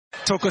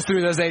talk us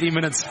through those 80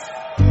 minutes.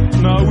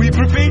 No, we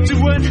prepared to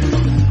win.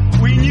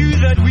 We knew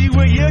that we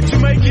were here to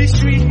make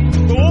history.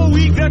 The whole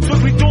week, that's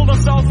what we told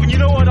ourselves. And you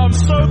know what? I'm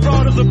so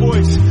proud of the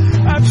boys.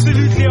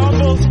 Absolutely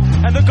humbled.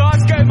 And the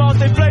guys came out,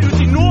 they played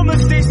with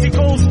enormous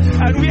testicles.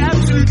 And we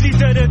absolutely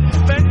did it.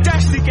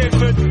 Fantastic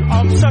effort.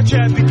 I'm such a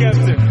happy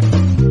captain.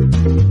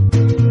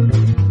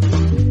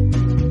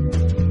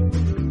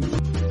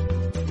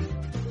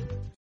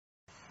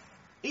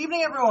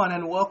 Evening everyone,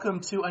 and welcome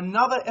to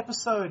another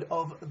episode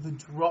of the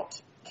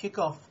Dropped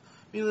Kickoff.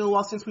 Been a little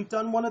while since we've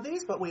done one of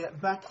these, but we're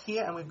back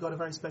here and we've got a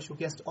very special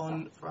guest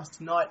on for us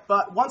tonight.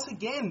 But once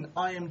again,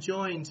 I am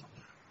joined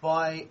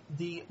by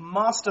the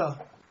master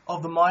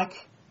of the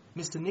mic,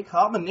 Mr. Nick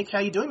Hartman. Nick, how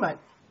you doing, mate?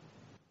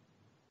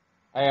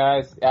 Hey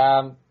guys,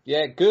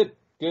 yeah, good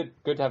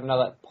to have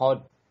another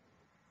pod.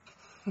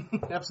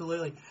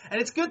 Absolutely, and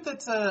it's good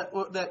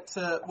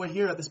that we're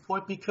here at this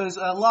point because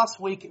last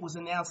week it was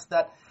announced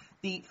that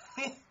the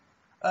fifth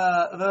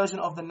version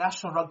of the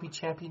National Rugby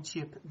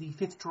Championship, the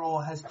fifth draw,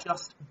 has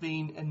just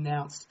been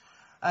announced.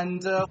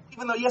 And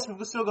even though, yes,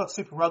 we've still got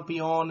Super Rugby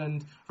on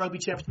and Rugby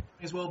Championship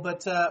as well,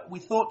 but we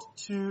thought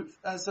to,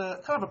 as a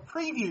kind of a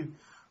preview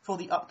for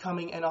the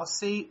upcoming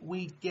NRC,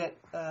 we'd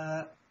get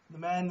the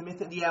man, the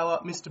myth, at the hour,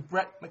 Mr.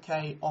 Brett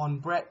McKay on.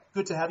 Brett,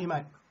 good to have you,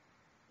 mate.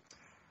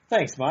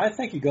 Thanks, mate.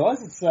 Thank you,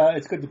 guys.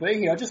 It's good to be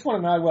here. I just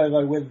want to know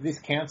whether this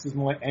counts as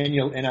my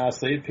annual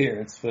NRC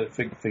appearance for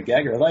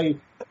Gagger.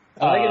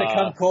 Are they going to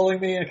come calling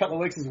me in a couple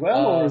of weeks as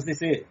well, or is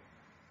this it?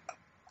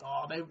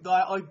 Oh,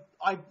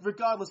 I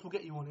regardless, we'll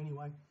get you on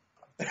anyway.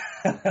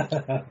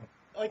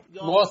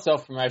 More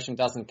self-promotion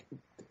doesn't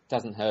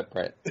hurt,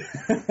 Brett.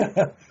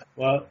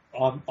 Well,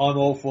 I'm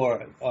all for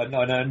it. I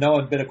know no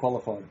one better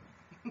qualified.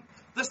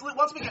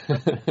 Once we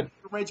get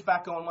Reg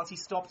back on, once he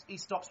stops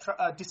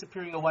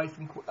disappearing away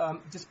from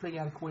disappearing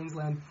out of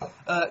Queensland,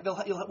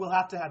 we'll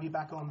have to have you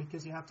back on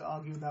because you have to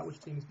argue about which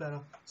team is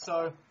better.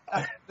 So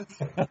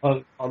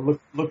I'll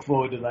look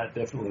forward to that,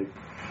 definitely.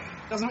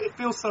 Doesn't it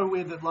feel so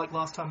weird that like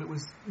last time it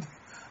was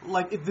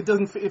like it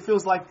doesn't? It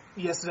feels like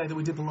yesterday that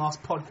we did the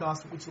last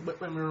podcast, which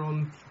when we were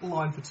on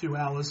line for 2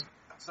 hours.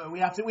 So we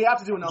have to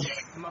do another.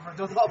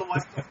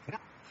 Otherwise.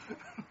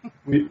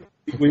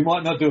 We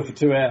might not do it for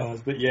 2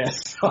 hours, but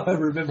yes, I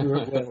remember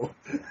it well.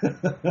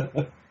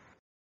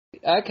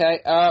 Okay,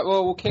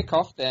 well, we'll kick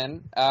off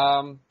then.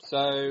 Like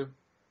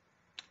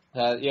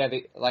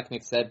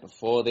Nick said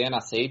before, the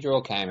NRC draw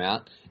came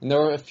out, and there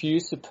were a few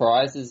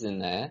surprises in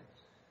there.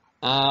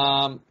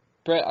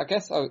 Brett, I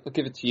guess I'll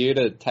give it to you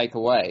to take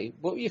away.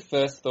 What were your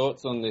first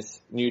thoughts on this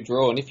new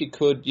draw? And if you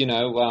could,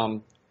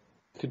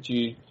 could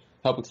you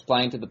help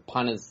explain to the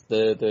punters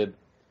the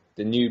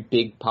new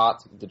big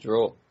parts of the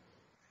draw?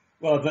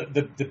 Well,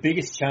 the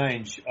biggest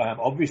change,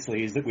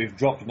 obviously, is that we've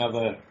dropped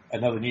another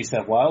New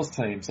South Wales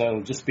team. So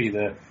it'll just be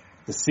the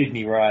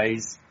Sydney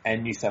Rays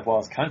and New South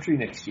Wales Country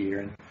next year.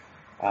 And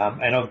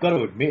I've got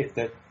to admit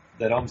that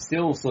I'm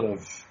still sort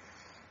of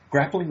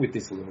grappling with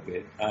this a little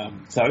bit.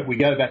 So we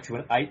go back to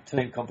an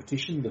 8-team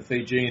competition. The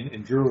Fijian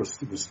and Drua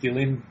was still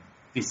in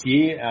this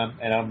year.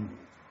 And I'm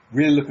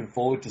really looking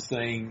forward to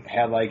seeing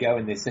how they go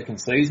in their second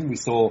season. We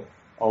saw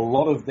a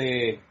lot of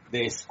their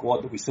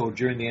squad that we saw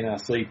during the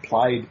NRC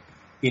played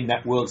in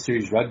that World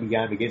Series rugby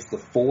game against the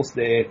Force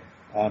there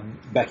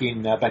back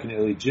in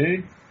early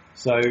June.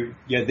 So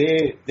yeah,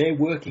 they're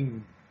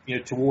working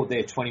toward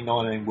their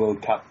 2019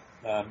 World Cup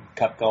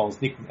goals.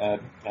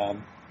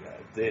 John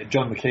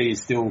McKee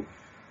is still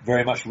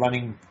very much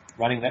running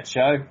that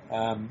show,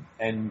 and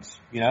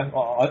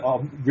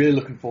I'm really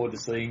looking forward to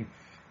seeing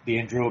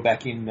the Drua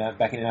back in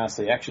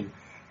NRC action.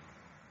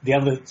 The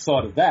other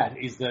side of that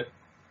is that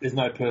there's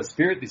no Perth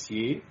Spirit this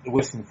year. The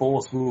Western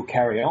Force will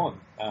carry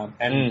on,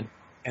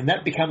 and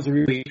that becomes a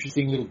really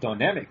interesting little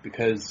dynamic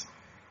because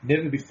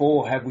never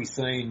before have we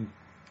seen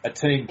a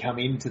team come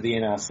into the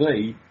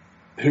NRC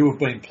who have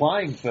been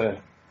playing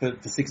for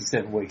 6 or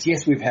 7 weeks.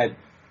 Yes, we've had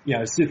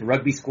Super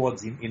Rugby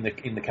squads in the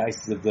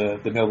cases of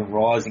the Melbourne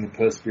Rising and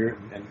Perth Spirit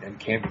and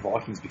Canberra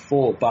Vikings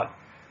before, but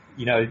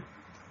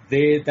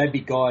they'd be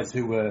guys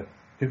who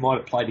might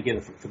have played together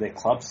for their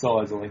club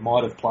sides, or they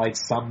might have played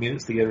some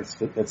minutes together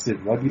at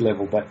Super Rugby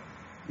level. But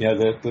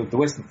the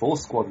Western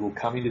Force squad will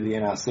come into the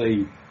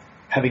NRC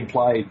having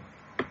played,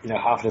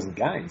 half a dozen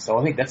games. So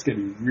I think that's going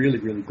to be really,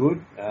 really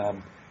good.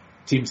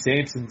 Tim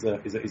Sampson's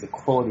is a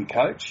quality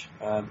coach,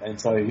 and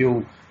so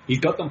he's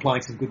got them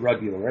playing some good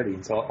rugby already.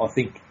 And so I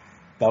think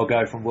they'll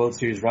go from World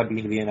Series rugby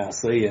into the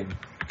NRC, and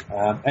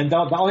I think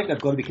they've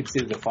got to be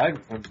considered a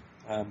favourite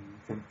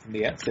from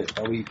the outset.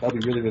 They'll be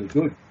really, really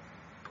good.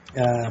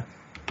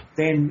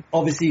 Then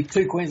obviously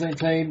 2 Queensland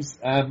teams,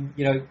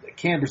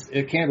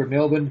 Canberra,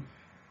 Melbourne,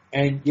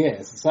 and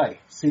as I say,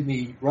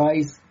 Sydney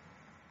Rays.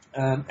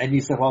 And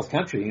New South Wales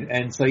Country.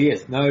 And so,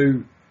 yes,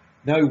 no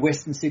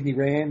Western Sydney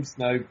Rams,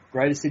 no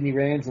Greater Sydney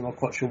Rams. I'm not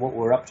quite sure what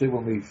we're up to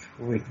when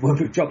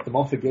we've dropped them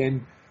off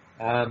again.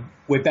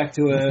 We're back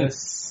to a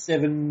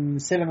seven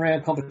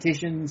round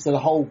competition. So the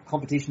whole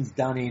competition's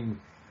done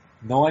in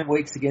 9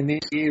 weeks again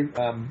this year,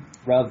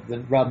 rather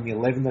than the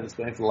 11 that it's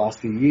been for the last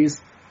few years.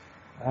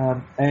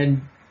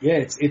 And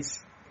yeah,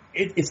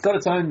 it's got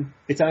its own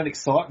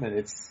excitement.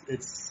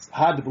 It's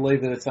hard to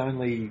believe that it's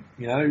only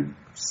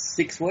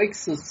 6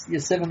 weeks or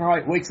 7 or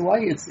 8 weeks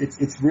away.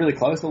 It's really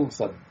close all of a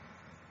sudden.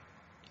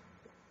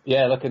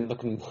 Yeah,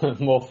 looking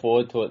more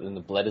forward to it than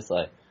the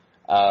Bledisloe.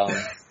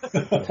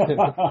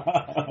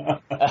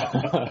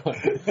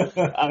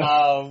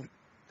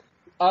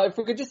 If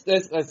we could just,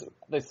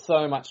 there's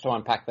so much to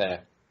unpack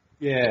there.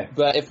 Yeah.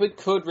 But if we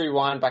could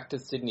rewind back to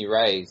Sydney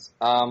Rays,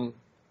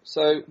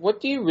 so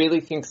what do you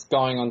really think's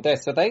going on there?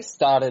 So they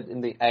started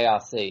in the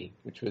ARC,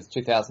 which was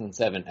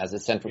 2007, as a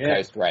Central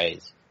Coast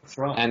Rays. That's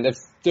right. And they've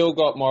still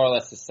got more or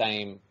less the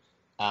same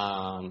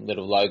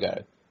little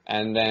logo.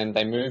 And then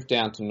they moved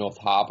down to North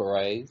Harbour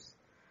Rays.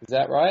 Is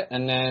that right?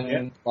 And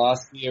then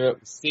last year it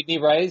was Sydney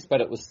Rays,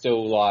 but it was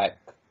still like,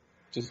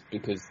 just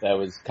because there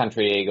was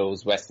Country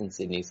Eagles, Western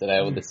Sydney, so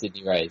they were the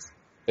Sydney Rays.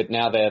 But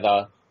now they're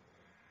the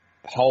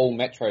whole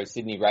Metro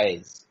Sydney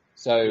Rays.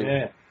 So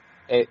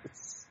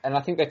and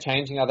I think they're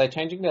changing. Are they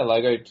changing their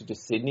logo to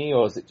just Sydney,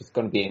 or is it just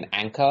going to be an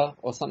anchor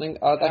or something?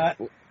 No,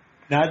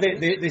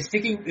 they're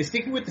sticking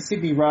with the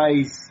Sydney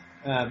Rays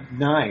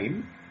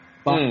name,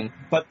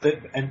 but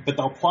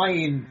they'll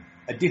play in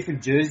a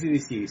different jersey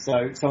this year.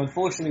 So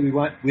unfortunately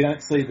we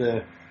don't see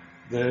the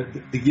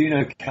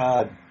Uno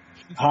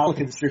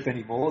Harlequin strip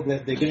anymore. They're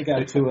going to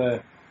go to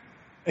a.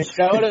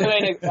 That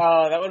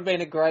would have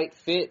been a great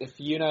fit if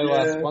Uno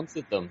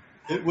sponsored them.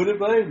 It would have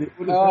been.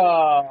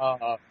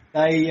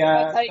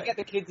 That's how you get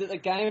the kids at the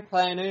game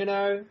playing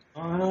Uno.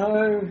 I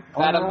know.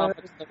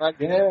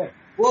 Yeah.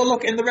 Well,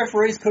 look, and the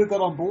referees could have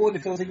got on board.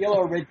 If there was a yellow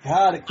or red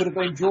card, it could have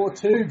been draw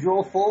 2,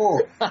 draw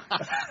 4.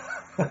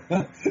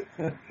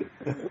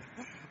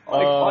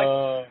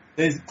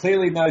 There's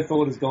clearly no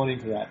thought has gone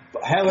into that.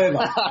 But,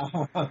 however,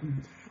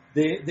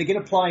 they're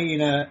going to play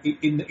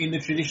in the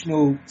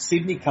traditional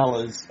Sydney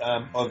colours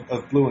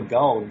of blue and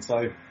gold, and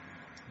so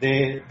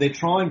they're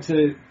trying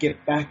to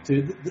get back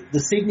to the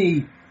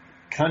Sydney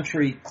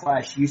Country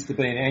Clash used to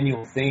be an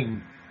annual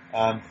thing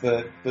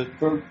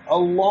for a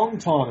long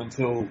time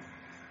until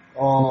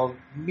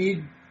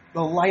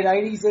late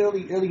 80s,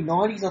 early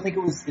 90s. I think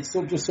it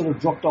sort of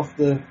dropped off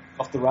the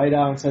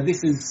radar, and so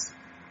this is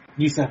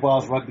New South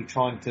Wales rugby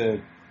trying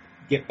to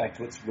get back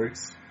to its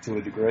roots to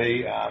a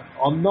degree.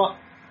 I'm not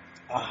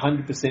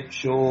 100%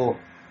 sure,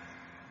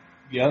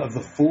 of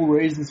the full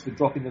reasons for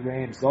dropping the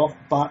Rams off,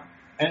 but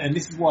and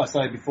this is why I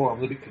say before I'm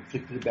a little bit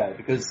conflicted about it,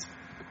 because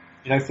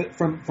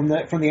from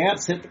the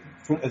outset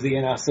of the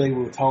NRC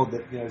we were told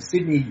that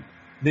Sydney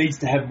needs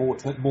to have more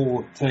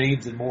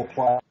teams and more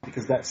players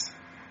because that's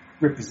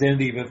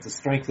representative of the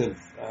strength of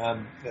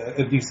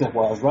New South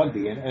Wales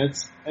rugby, and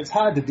it's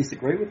hard to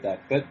disagree with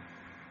that. But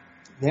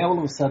now all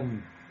of a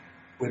sudden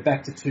we're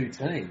back to 2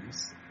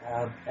 teams,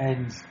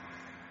 and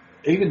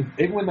even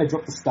when they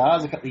dropped the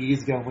Stars a couple of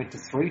years ago and went to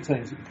 3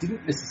 teams, it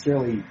didn't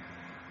necessarily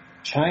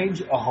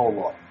change a whole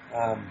lot.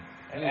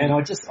 And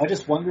I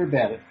just wonder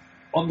about it.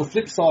 On the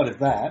flip side of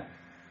that,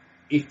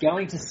 if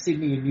going to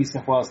Sydney and New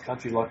South Wales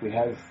Country like we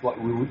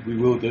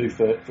will do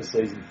for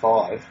season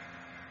 5,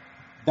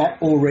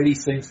 that already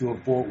seems to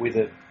have brought with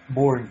it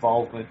more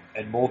involvement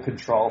and more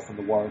control from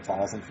the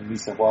Waratahs and from New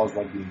South Wales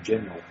rugby in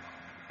general.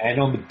 And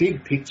on the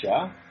big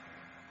picture,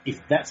 if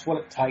that's what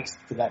it takes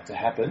for that to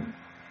happen,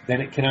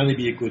 then it can only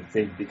be a good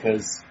thing,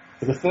 because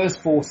for the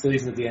first 4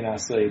 seasons of the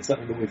NRC, it's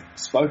something that we've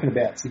spoken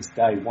about since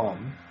day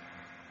one.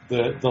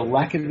 The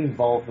lack of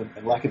involvement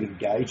and lack of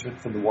engagement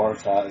from the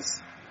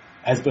Waratahs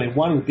has been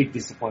one of the big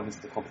disappointments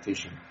of the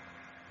competition.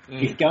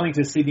 If going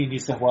to Sydney and New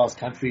South Wales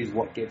Country is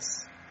what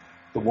gets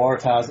the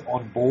Waratahs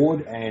on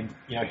board and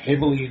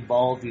heavily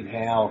involved in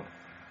how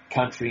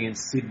Country and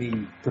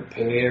Sydney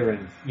prepare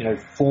and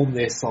form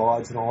their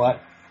sides and all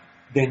that,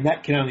 then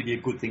that can only be a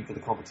good thing for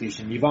the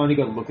competition. You've only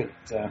got to look at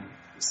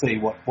see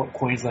what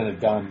Queensland have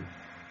done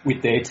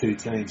with their 2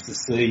 teams to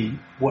see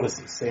what a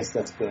success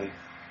that's been.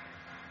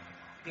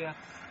 Yeah.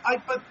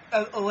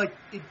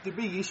 The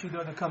big issue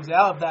though that comes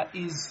out of that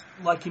is,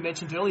 like you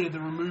mentioned earlier, the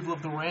removal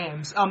of the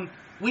Rams.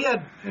 We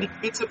had Nick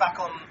Bitzer back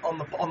on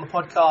the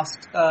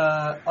podcast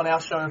on our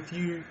show a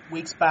few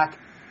weeks back,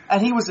 and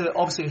he was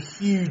obviously a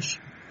huge,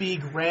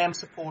 big Ram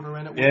supporter,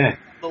 and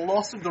the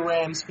loss of the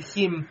Rams for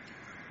him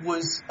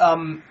was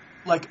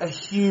a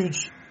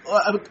huge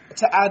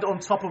to add on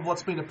top of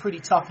what's been a pretty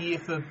tough year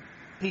for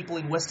people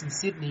in Western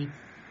Sydney.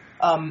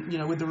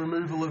 With the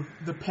removal of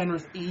the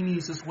Penrith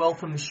Emus as well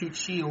from the Shute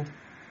Shield.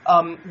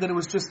 That it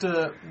was just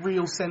a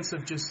real sense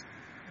of just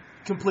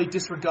complete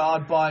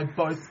disregard by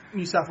both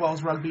New South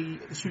Wales Rugby,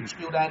 the Shute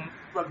Shield, and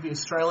Rugby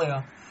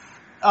Australia.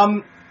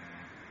 And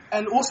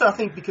also I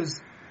think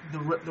because the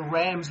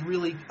Rams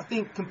really, I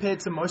think compared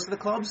to most of the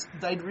clubs,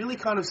 they'd really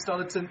kind of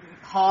started to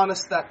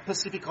harness that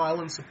Pacific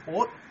Island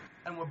support,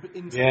 and were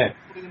putting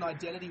an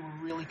identity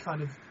were really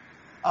kind of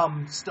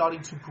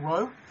starting to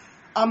grow.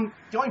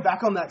 Going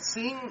back on that,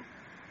 seeing,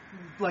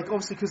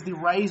 obviously because the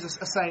Rays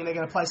are saying they're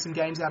going to play some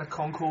games out of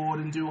Concord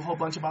and do a whole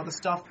bunch of other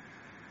stuff,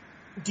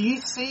 do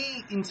you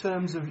see, in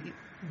terms of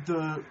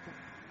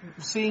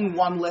seeing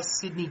one less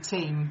Sydney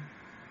team,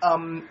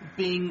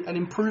 being an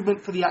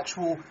improvement for the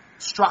actual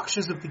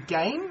structures of the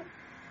game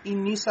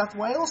in New South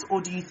Wales,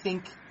 or do you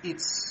think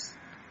it's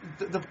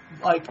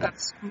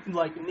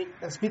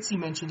as Mitzi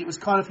mentioned, it was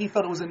kind of, he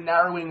felt it was a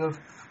narrowing of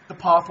the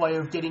pathway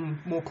of getting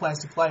more players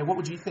to play? What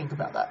would you think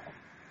about that?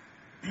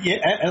 Yeah,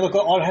 and look,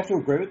 I'd have to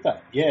agree with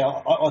that. Yeah,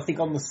 I think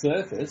on the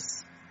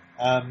surface,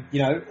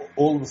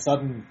 all of a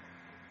sudden,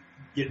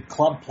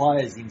 club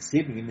players in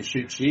Sydney in the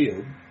Shute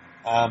Shield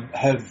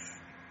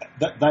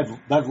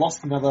they've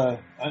lost another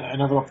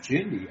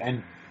opportunity,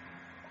 and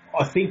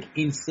I think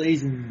in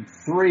season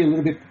 3 a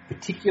little bit,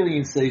 particularly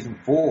in season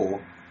 4,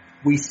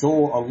 we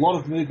saw a lot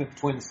of movement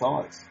between the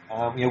sides.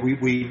 We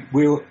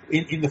were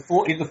in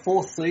the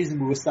fourth season,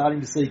 we were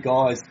starting to see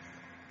guys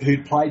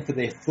who'd played for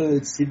their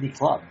third Sydney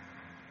club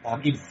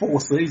in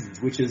 4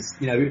 seasons, which is,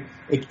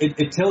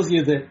 it tells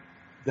you that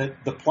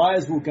the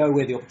players will go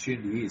where the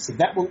opportunity is. So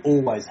that will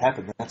always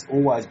happen. That's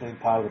always been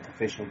part of the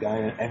professional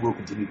game and will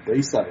continue to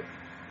be so.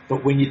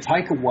 But when you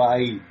take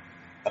away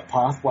a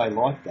pathway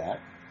like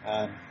that,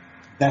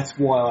 that's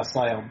why I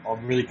say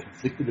I'm really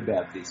conflicted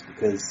about this,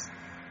 because,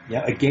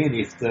 again,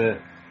 if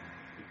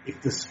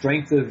the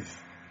strength of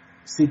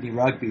Sydney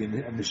Rugby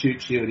and the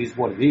Shute Shield is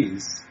what it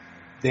is,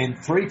 then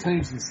 3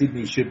 teams in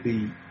Sydney should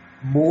be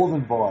more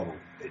than viable.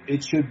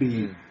 It should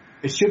be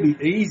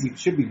easy. It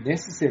should be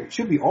necessary. It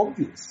should be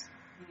obvious.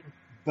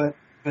 But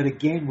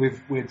again,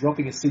 we're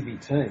dropping a Sydney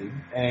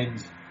team,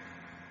 and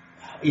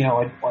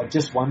I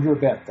just wonder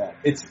about that.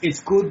 It's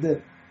good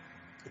that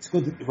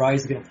the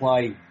Rays are going to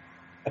play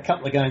a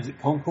couple of games at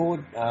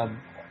Concord.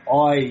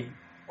 I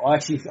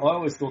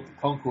always thought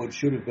that Concord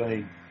should have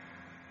been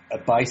a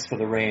base for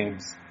the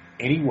Rams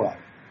anyway.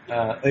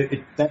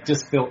 That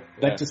just felt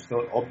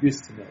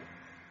obvious to me.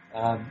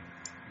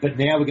 But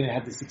now we're going to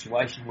have the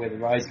situation where the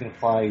Rays are going to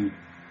play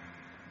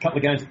a couple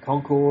of games at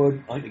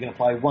Concord. I think they're going to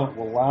play one at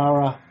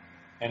Wallara,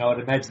 and I'd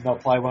imagine they'll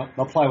play one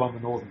of the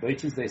Northern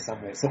Beaches there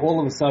somewhere. So all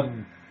of a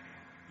sudden,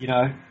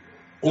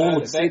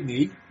 all of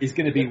Sydney is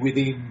going to be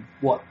within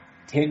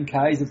 10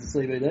 k's of the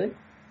CBD.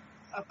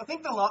 I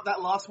think that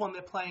last one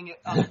they're playing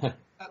at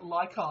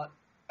Leichhardt,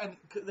 and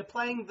they're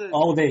playing the.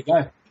 Oh, there you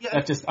go. Yeah.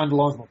 That just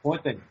underlines my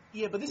point then.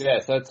 Yeah, but this. Yeah,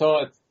 so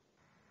it's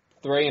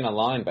 3 in a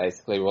line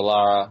basically: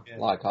 Wallara,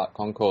 Leichhardt,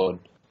 Concord.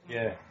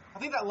 Yeah. I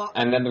think that.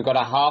 And then we've got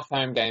a half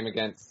home game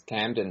against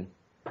Camden.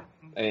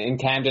 In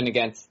Camden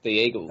against the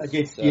Eagles.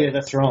 Yeah,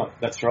 that's right.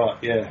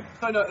 Yeah.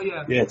 No,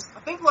 yeah. Yes. I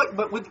think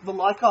but with the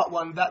Leichhardt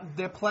one, that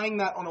they're playing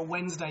that on a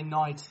Wednesday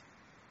night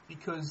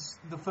because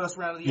the first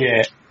round of the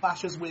year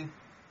clashes with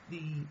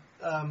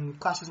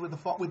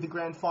the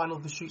grand final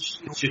of the Shute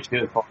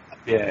Shield.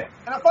 Yeah.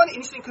 And I find it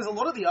interesting because a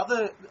lot of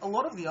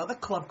the other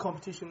club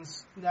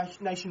competitions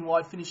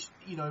nationwide finish,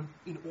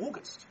 in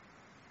August.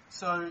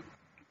 So.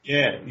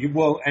 Yeah.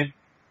 And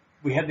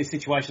we had this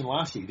situation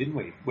last year, didn't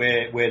we?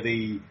 Where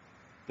the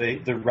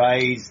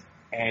Rays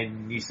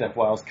and New South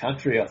Wales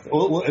Country,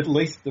 or at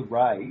least the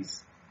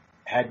Rays,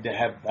 had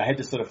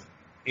to sort of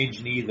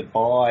engineer the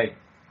bye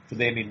for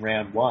them in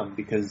round 1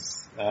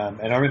 because,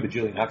 and I remember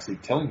Julian Huxley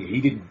telling me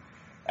he didn't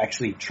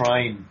actually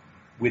train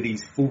with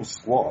his full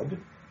squad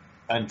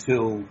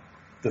until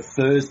the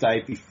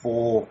Thursday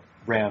before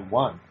round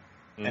 1,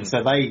 and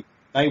so they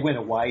went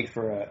away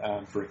for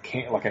a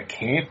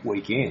camp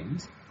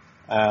weekend,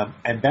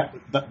 and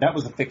that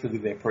was effectively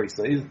their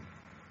pre-season.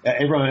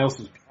 Everyone else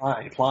was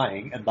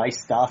playing, and they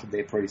started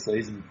their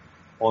pre-season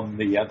on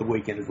the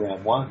weekend of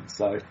round 1.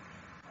 So,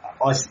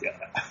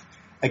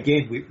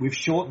 we've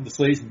shortened the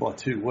season by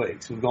 2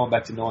 weeks. We've gone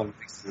back to 9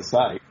 weeks, as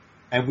I say,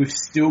 and we've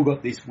still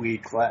got this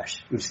weird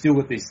clash. We've still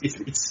got this.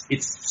 It's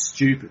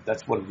stupid.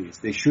 That's what it is.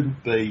 There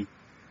shouldn't be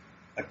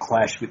a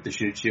clash with the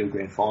Shute Shield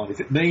Grand Final.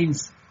 If it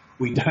means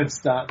we don't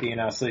start the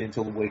NRC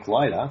until a week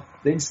later,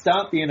 then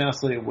start the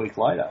NRC a week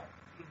later.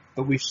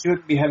 But we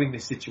shouldn't be having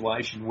this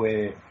situation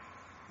where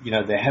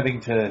they're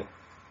having to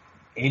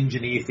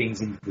engineer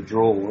things into the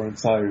draw, and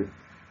so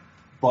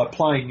by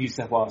playing New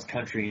South Wales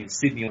Country in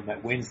Sydney on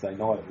that Wednesday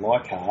night at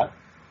Leichhardt,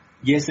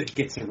 yes, it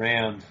gets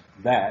around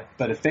that,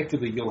 but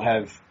effectively you'll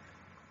have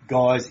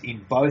guys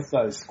in both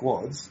those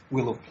squads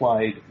will have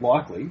played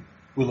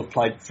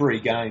 3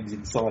 games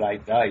inside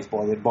 8 days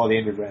by the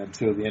end of round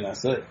 2 of the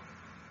NRC.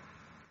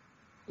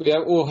 Yeah,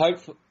 well,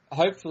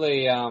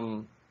 hopefully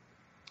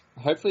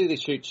the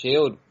Shute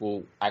Shield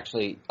will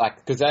actually,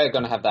 because they're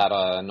going to have that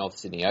North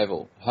Sydney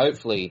Oval.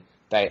 Hopefully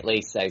they at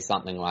least say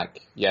something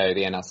like, the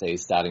NRC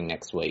is starting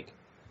next week.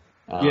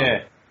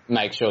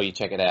 Make sure you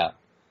check it out.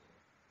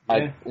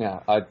 Yeah.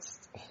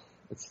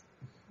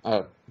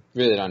 I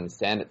really don't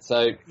understand it. So,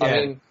 yeah. I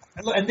mean...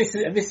 And this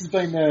has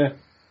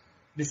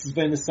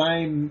been the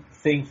same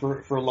thing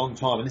for a long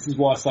time, and this is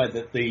why I say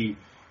that the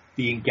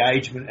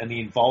engagement and the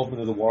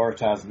involvement of the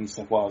Waratahs and New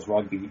South Wales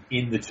Rugby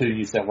in the 2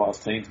 New South Wales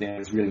teams now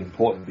is really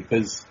important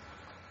because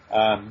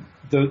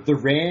the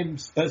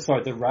Rays,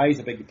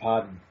 I beg your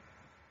pardon,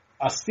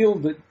 are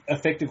still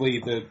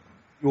effectively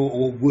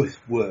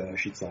were, I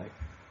should say,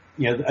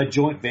 a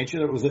joint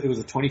venture. It was a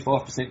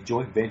 25%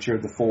 joint venture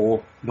of the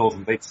 4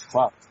 Northern Beaches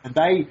clubs, and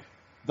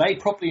they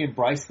properly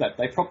embraced that.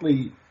 They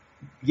properly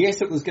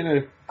yes, it was going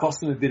to cost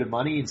them a bit of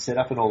money and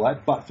setup and all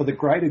that, but for the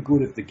greater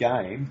good of the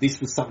game, this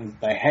was something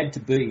that they had to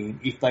be in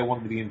if they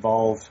wanted to be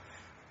involved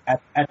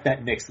at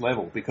that next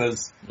level.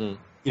 Because,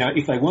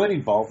 if they weren't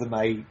involved, then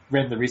they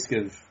ran the risk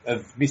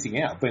of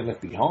missing out, being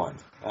left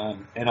behind.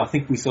 And I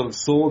think we sort of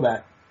saw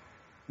that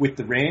with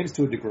the Rams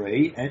to a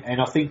degree,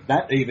 and I think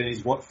that even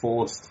is what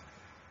forced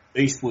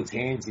Eastwood's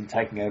hands in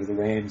taking over the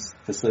Rams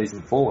for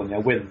season 4. Now,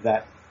 whether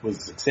that was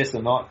a success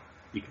or not,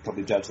 you can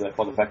probably judge that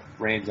by the fact that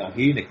the Rams aren't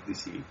here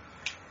this year.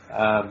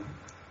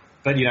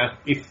 But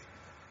if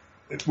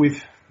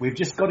we've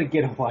just got to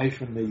get away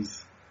from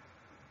these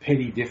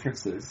petty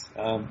differences.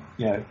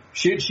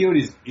 Shield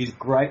is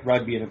great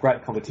rugby and a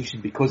great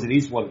competition because it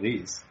is what it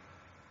is.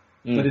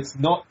 But it's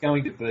not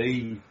going to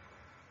be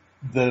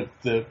the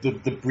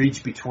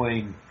bridge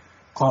between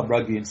club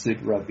rugby and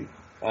super rugby.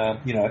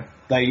 The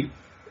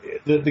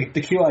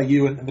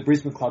QRU and the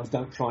Brisbane clubs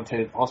don't try and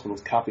tell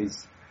Hospitals Cup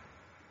is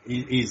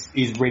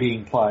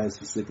readying players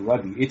for super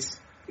rugby.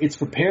 It's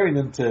preparing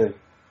them to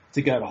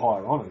go to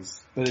higher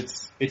honours, but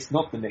it's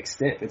not the next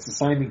step. It's the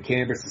same in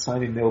Canberra, it's the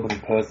same in Melbourne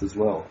and Perth as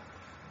well.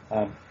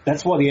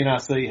 That's why the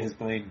NRC has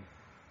been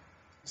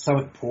so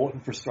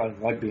important for Australian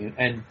rugby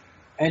and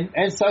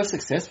so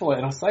successful.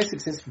 And I say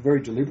successful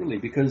very deliberately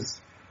because,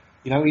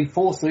 in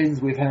 4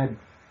 seasons we've had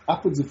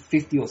upwards of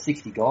 50 or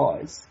 60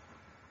 guys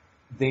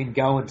then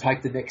go and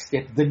take the next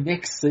step the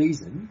next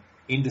season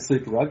into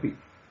Super Rugby.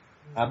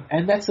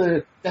 And that's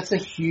a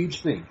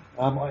huge thing.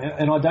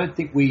 And I don't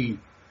think we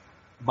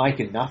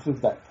make enough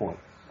of that point,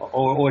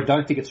 or I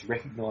don't think it's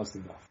recognised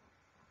enough.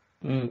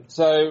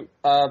 So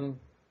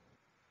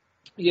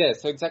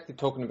exactly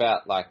talking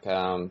about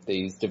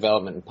these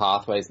development and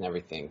pathways and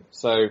everything.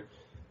 So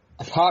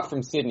apart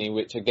from Sydney,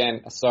 which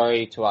again,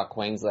 sorry to our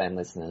Queensland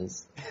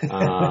listeners,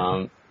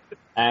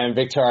 and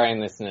Victorian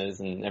listeners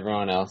and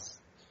everyone else.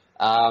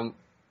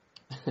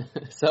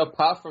 So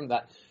apart from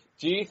that,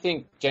 do you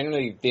think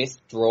generally this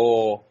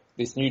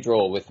new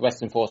draw with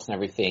Western Force and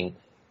everything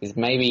is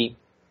maybe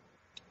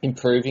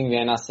improving the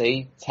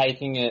NRC,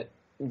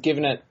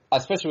 giving it,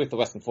 especially with the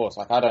Western Force,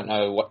 I don't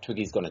know what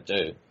Twiggy's going to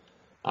do.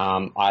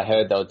 I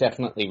heard there were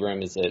definitely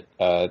rumours that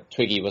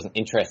Twiggy wasn't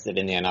interested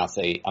in the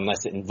NRC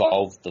unless it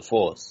involved the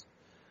Force.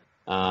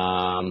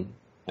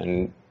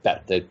 And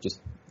that they're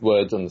just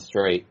words on the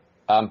street.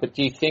 But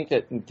do you think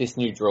that this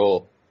new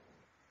draw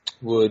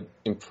would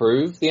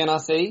improve the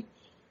NRC?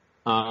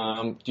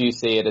 Do you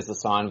see it as a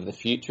sign of the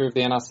future of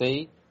the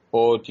NRC?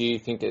 Or do you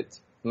think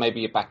it's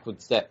maybe a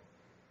backward step?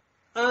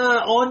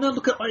 No,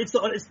 look,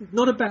 it's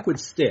not a backward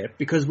step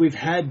because we've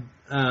had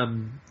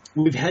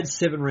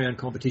 7-round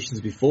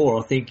competitions before.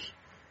 I think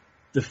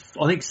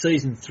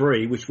season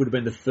 3, which would have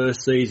been the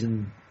first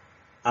season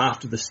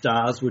after the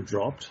Stars were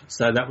dropped,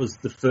 so that was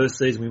the first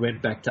season we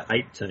went back to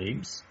 8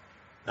 teams.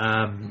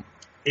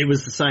 It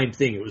was the same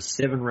thing. It was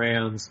 7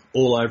 rounds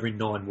all over in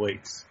 9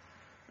 weeks,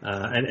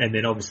 and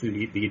then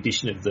obviously the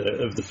addition of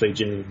the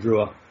Fijian and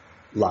Drua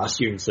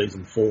last year in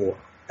season 4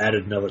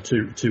 added another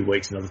 2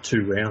 weeks, another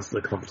 2 rounds to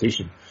the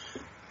competition.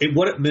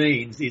 What it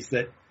means is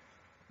that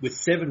with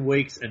 7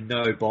 weeks and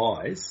no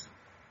buys,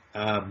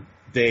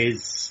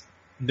 there's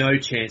no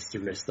chance to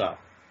rest up.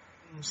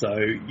 So,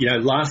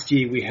 last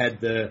year we had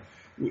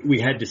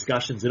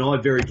discussions, and I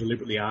very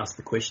deliberately asked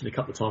the question a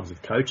couple of times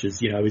of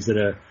coaches, is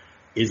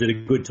it a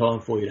good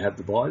time for you to have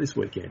the bye this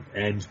weekend?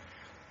 And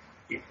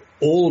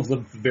all of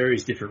them, for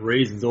various different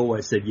reasons,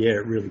 always said, yeah,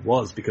 it really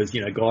was, because,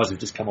 guys have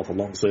just come off a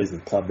long season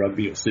of club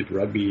rugby or super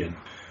rugby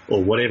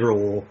or whatever,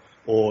 or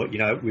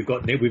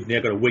we've now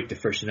got a week to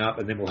freshen up,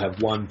 and then we'll have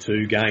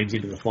 1-2 games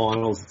into the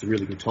finals. It's a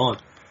really good time.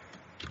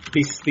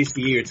 This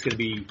year it's going to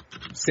be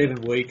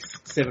 7 weeks,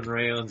 7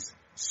 rounds,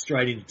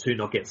 straight into 2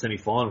 knockout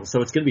semi-finals.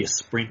 So it's going to be a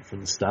sprint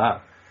from the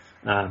start.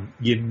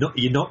 You're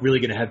not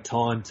really going to have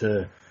time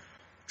to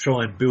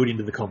try and build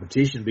into the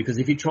competition, because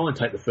if you try and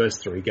take the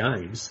first 3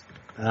 games,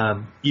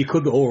 you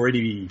could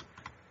already be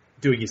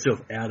doing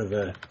yourself out of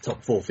a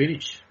top 4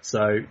 finish. So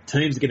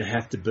teams are going to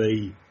have to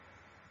be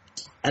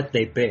at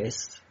their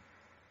best,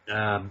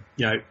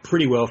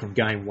 pretty well from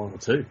game 1 or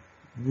 2.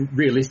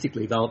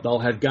 Realistically, they'll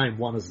have game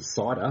 1 as a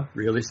cider,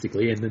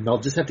 realistically, and then they'll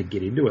just have to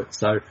get into it.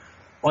 So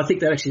I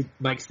think that actually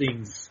makes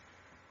things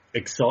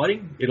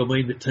exciting. It'll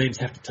mean that teams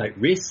have to take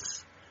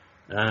risks,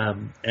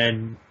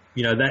 and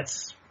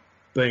that's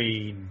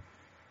been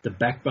the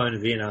backbone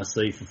of the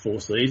NRC for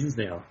 4 seasons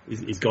now,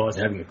 is guys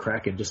having a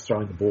crack and just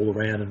throwing the ball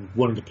around and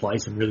wanting to play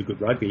some really good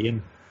rugby.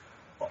 And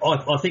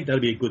I think that'll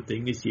be a good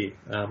thing this year.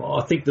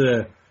 I think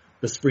the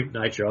sprint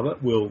nature of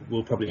it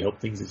will probably help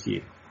things this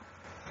year.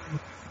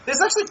 There's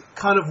actually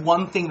kind of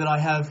one thing that I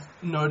have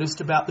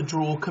noticed about the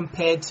draw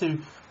compared to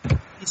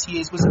this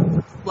year's was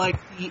like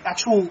the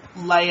actual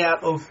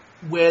layout of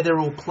where they're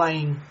all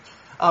playing.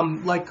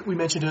 Like we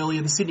mentioned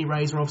earlier, the Sydney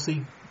Rays are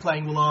obviously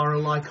playing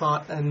Woollahra,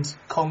 Leichhardt and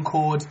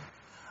Concord.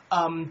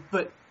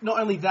 But not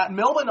only that,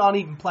 Melbourne aren't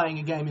even playing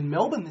a game in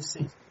Melbourne this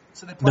season.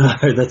 So they're playing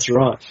No, that's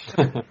right.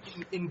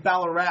 in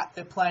Ballarat.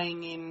 They're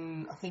playing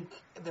in, I think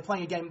they're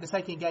playing a game. They're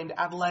taking a game to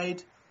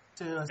Adelaide.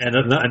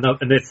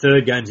 And their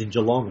third game's in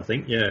Geelong, I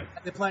think. Yeah,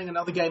 they're playing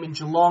another game in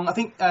Geelong, I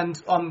think, and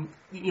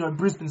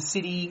Brisbane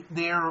City.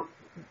 They're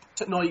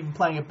not even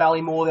playing at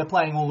Ballymore. They're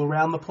playing all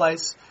around the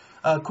place.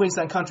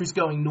 Queensland Country's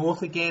going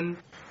north again.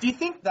 Do you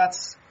think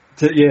that's?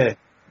 Yeah.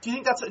 Do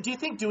you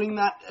think doing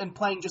that and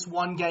playing just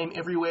one game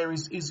everywhere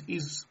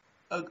is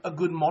a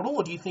good model,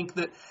 or do you think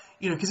that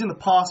because in the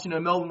past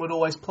Melbourne would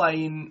always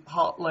play in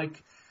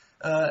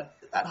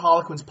at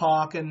Harlequins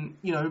Park, and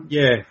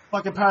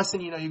by comparison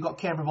you've got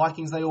Canberra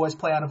Vikings, they always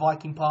play out of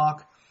Viking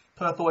Park.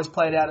 Perth always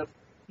played out of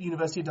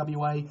University of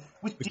WA.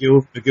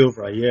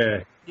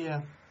 McGillivray,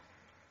 yeah.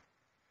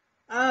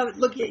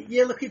 Look,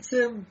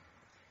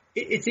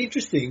 it's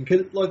interesting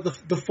because like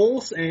the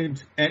Force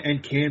and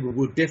Canberra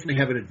will definitely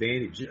have an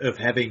advantage of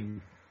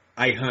having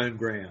a home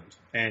ground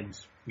and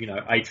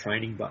a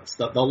training bus.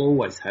 They'll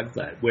always have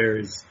that.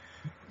 Whereas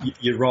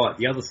you're right,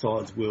 the other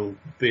sides will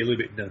be a little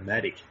bit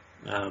nomadic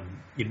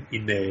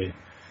in their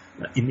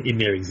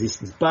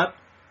existence. But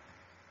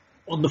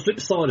on the flip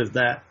side of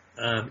that,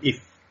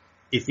 if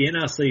the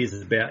NRC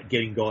is about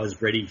getting guys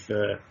ready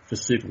for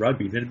Super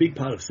Rugby, then a big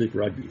part of Super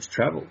Rugby is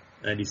travel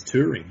and is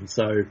touring. And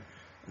so,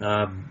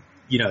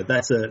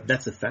 that's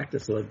a factor.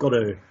 So they've got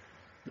to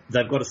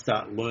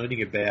start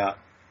learning about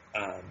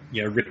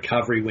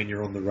recovery when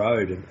you're on the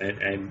road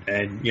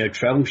and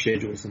travel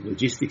schedules and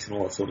logistics and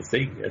all that sort of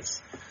thing.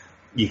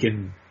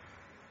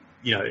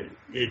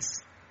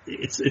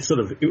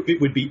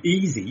 It would be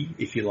easy,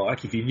 if you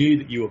like, if you knew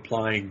that you were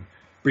playing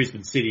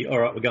Brisbane City. All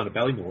right, we're going to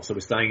Ballymore, so we're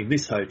staying in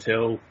this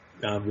hotel.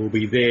 We'll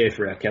be there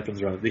for our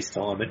captain's run at this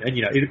time, and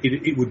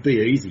it would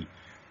be easy.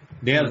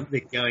 Now that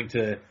they're going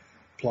to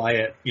play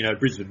at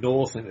Brisbane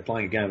North and they're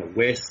playing a game at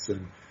West,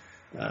 and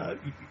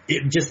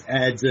it just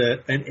adds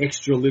an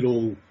extra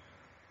little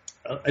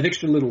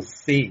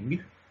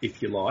thing,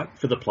 if you like,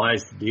 for the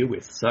players to deal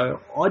with.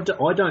 So I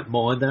don't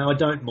mind that. I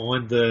don't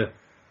mind the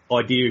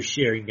idea of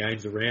sharing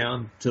games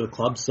around to the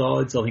club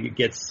sides. I think it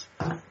gets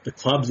the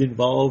clubs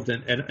involved,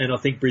 and I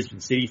think Brisbane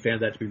City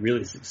found that to be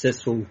really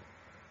successful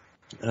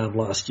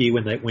last year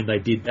when they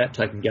did that,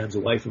 taking games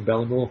away from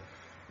Ballymore.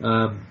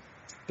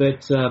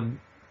 It's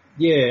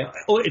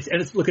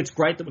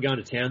great that we're going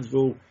to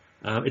Townsville.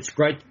 It's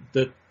great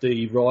that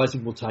the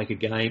Rising will take a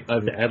game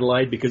over to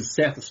Adelaide, because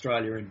South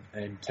Australia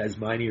and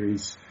Tasmania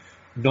is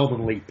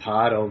nominally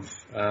part of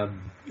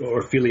or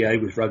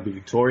affiliated with Rugby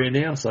Victoria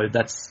now. So I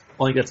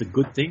think that's a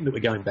good thing that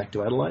we're going back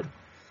to Adelaide.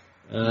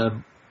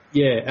 And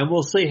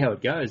we'll see how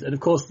it goes. And of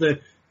course,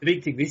 the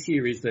big thing this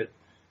year is that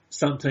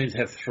some teams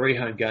have 3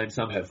 home games,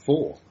 some have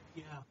 4.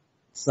 Yeah.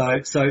 So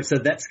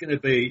that's going to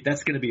be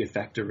a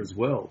factor as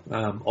well.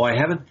 I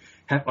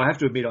have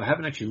to admit, I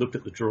haven't actually looked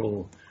at the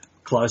draw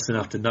close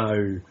enough to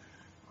know,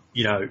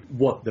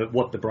 what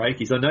the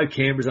break is. I know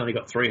Canberra's only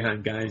got 3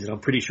 home games, and I'm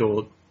pretty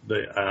sure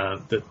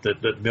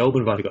that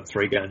Melbourne have only got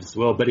 3 games as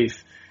well. But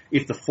if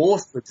the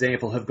Force, for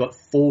example, have got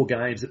 4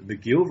 games at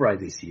McGillivray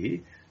this year,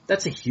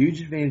 that's a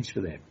huge advantage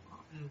for them.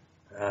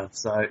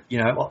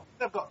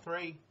 They've got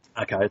 3.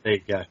 Okay, there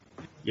you go.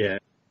 Yeah,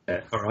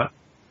 all right.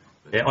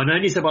 Yeah, I know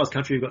New South Wales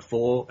Country have got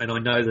 4, and I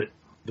know that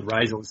the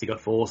Rays obviously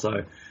got 4,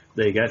 so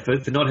there you go.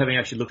 For not having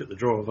actually looked at the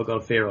draw, I've got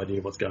a fair idea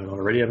of what's going on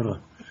already, haven't I?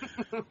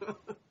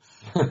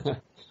 But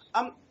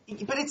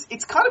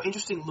it's kind of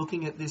interesting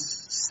looking at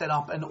this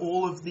setup and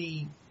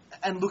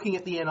looking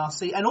at the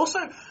NRC, and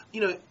also,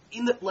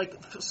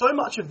 so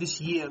much of this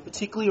year,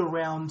 particularly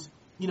around,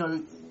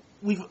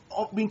 we've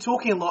been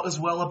talking a lot as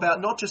well about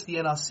not just the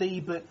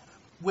NRC, but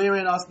where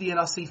the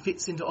NRC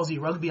fits into Aussie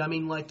rugby. I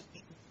mean,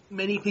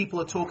 many people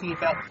are talking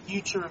about the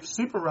future of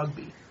Super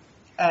Rugby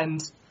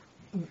and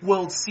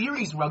World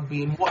Series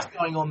rugby and what's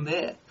going on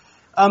there.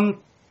 Do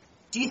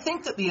you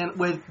think that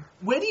where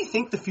do you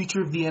think the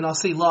future of the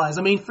NRC lies?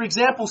 I mean, for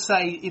example,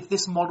 say if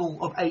this model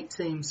of 8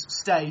 teams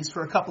stays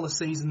for a couple of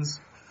seasons,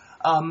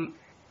 but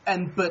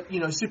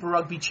Super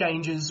Rugby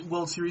changes,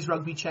 World Series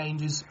rugby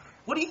changes.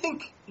 Where do you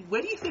think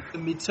the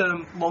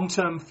midterm,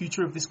 long-term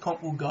future of this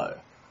comp will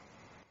go?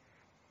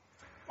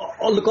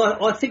 Oh, look,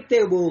 I think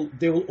there will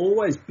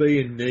always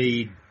be a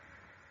need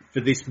for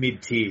this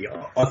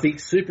mid-tier. I think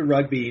Super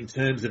Rugby, in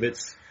terms of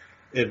its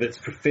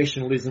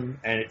professionalism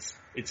and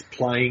its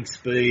playing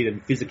speed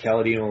and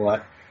physicality and all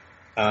that,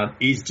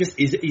 is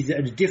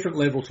at a different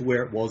level to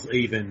where it was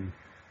even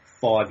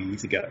 5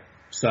 years ago.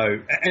 So,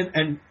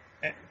 and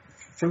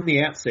from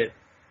the outset,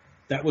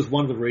 that was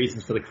one of the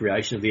reasons for the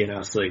creation of the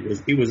NRC.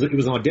 It was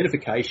an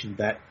identification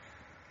that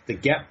the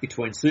gap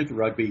between Super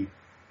Rugby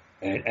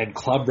and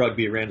club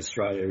rugby around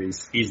Australia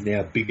is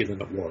now bigger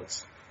than it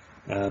was,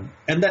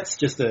 and that's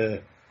just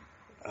an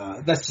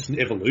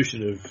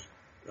evolution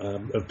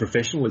of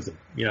professionalism.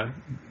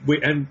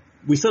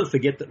 We sort of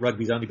forget that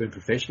rugby's only been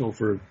professional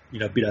for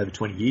a bit over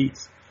 20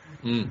 years,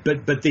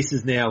 but this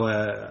is now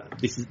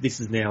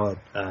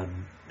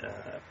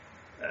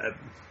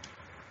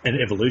an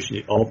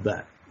evolution of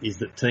that. Is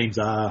that teams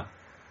are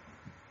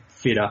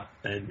fitter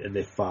and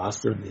they're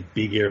faster and they're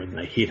bigger and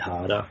they hit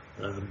harder.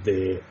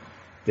 They're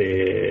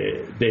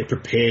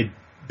prepared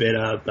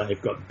better.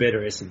 They've got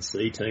better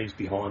S&C teams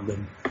behind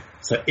them.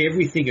 So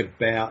everything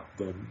about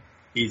them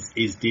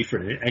is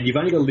different. And you've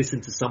only got to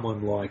listen to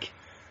someone like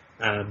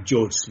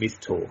George Smith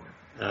talk.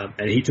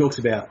 And he talks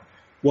about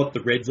what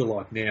the Reds are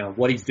like now,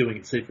 what he's doing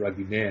at Super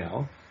Rugby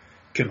now,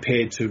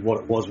 compared to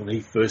what it was when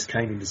he first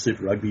came into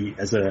Super Rugby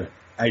as a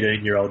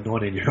 18-year-old,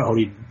 19-year-old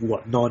in,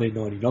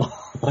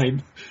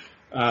 1999.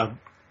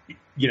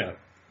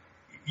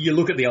 You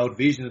look at the old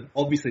vision, and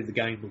obviously the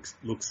game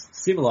looks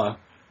similar,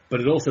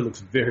 but it also looks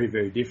very,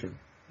 very different.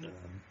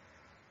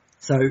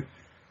 So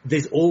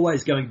there's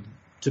always going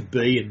to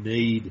be a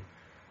need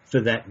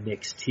for that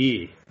next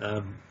tier.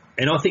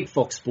 And I think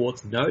Fox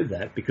Sports know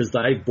that because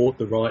they've bought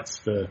the rights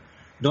for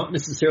not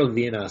necessarily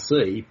the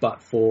NRC,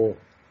 but for,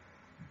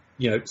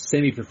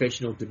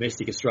 semi-professional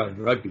domestic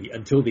Australian rugby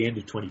until the end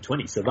of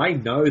 2020. So they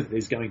know that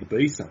there's going to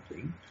be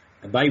something,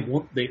 and they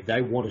want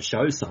to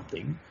show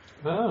something,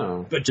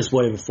 but just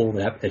whatever form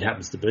it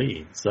happens to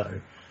be in.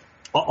 So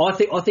I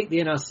think the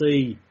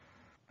NRC,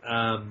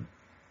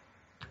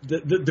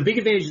 the big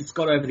advantage it's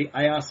got over the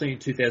ARC in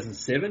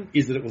 2007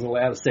 is that it was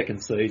allowed a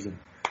second season.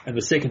 And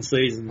the second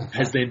season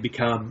has then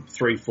become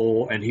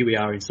 3-4, and here we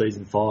are in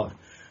season 5.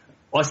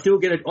 I still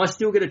get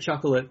a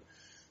chuckle at,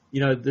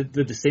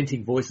 the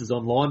dissenting voices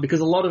online, because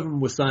a lot of them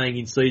were saying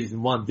in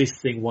season 1 this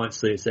thing won't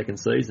see a second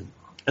season,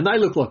 and they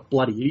look like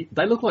bloody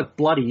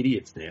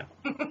idiots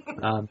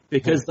now,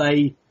 because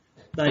they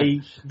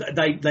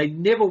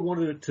never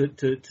wanted it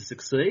to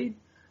succeed,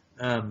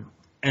 and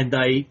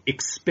they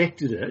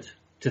expected it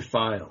to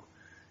fail.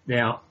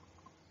 Now,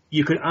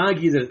 you could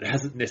argue that it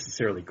hasn't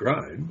necessarily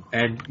grown,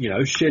 and,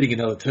 shedding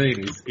another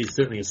team is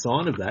certainly a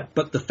sign of that.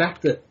 But the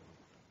fact that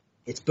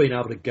it's been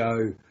able to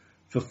go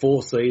for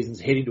 4 seasons,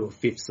 head into a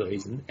 5th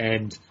season,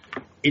 and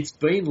it's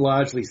been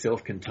largely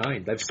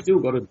self-contained. They've still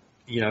got a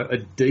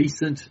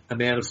decent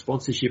amount of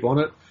sponsorship on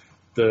it.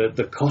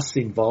 The costs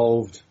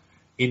involved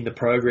in the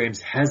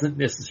programs hasn't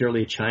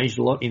necessarily changed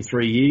a lot in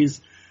 3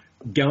 years.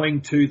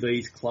 Going to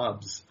these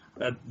clubs,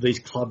 these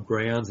club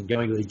grounds, and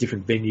going to these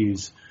different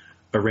venues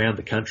around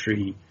the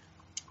country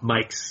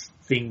makes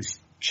things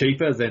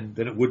cheaper than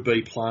it would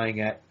be playing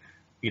at,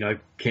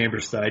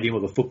 Canberra Stadium or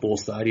the football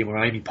stadium or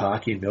Amy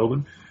Park in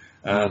Melbourne.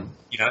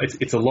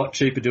 It's a lot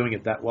cheaper doing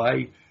it that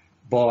way.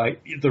 By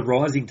the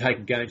Rising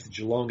taking games to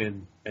Geelong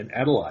and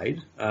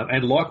Adelaide,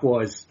 and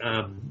likewise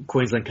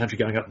Queensland Country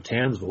going up in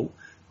Townsville,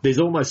 there's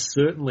almost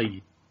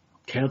certainly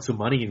council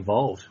money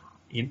involved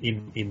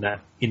in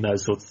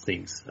those sorts of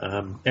things.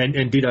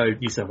 And ditto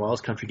New South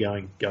Wales Country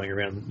going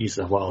around New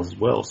South Wales as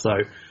well.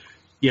 So,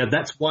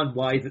 that's one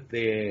way that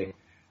they're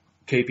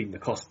keeping the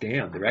cost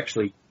down. They're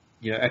actually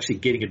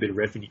getting a bit of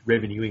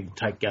revenue in to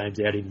take games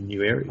out into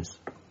new areas.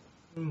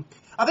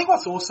 I think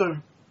what's also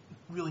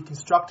really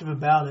constructive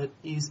about it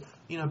is,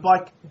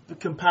 by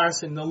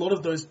comparison, a lot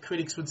of those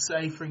critics would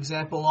say, for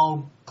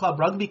example, club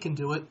rugby can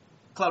do it,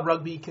 club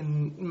rugby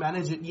can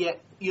manage it, yet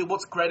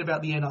what's great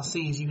about the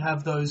NRC is you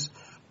have those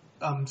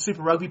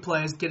Super Rugby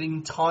players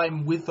getting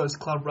time with those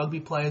club rugby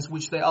players,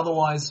 which they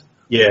otherwise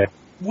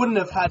wouldn't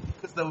have had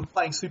because they were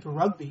playing Super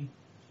Rugby,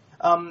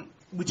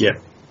 which is,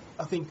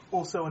 I think,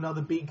 also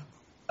another big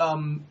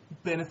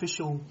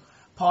beneficial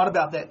part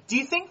about that. Do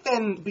you think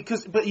then,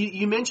 but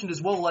you mentioned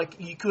as well, like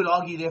you could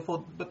argue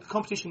therefore, but the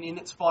competition in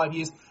its 5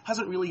 years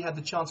hasn't really had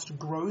the chance to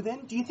grow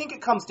then? Do you think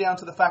it comes down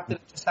to the fact that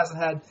it just hasn't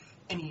had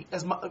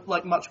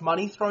much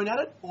money thrown at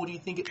it? Or do you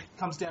think it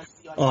comes down to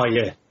the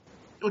idea?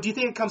 Or do you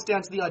think it comes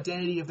down to the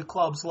identity of the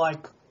clubs?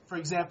 Like, for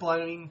example,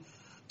 I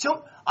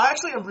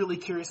actually am really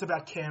curious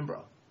about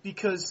Canberra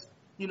because,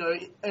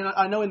 and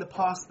I know in the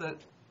past that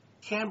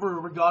Canberra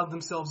regarded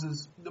themselves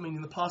as,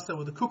 in the past they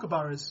were the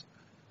Kookaburras,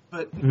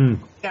 but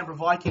Canberra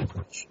Vikings,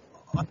 which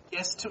I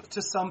guess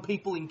to some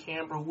people in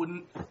Canberra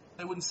wouldn't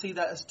see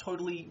that as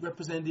totally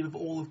representative of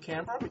all of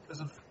Canberra because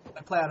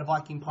they play out of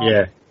Viking Park.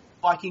 Yeah.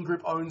 Viking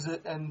Group owns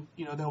it, and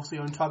they obviously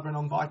own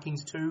Tuggeranong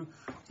Vikings too.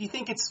 Do you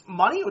think it's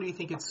money, or do you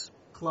think it's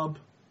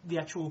the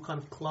actual kind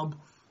of club,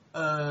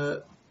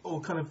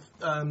 or kind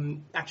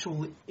of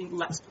actual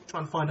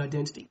trying to find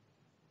identity?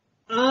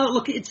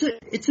 Look, it's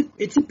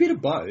a bit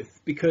of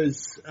both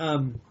because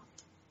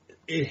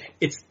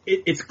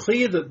it's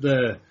clear that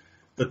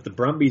the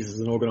Brumbies as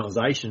an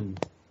organisation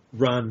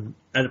run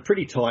at a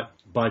pretty tight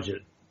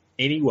budget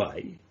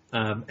anyway,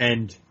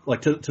 and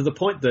like to the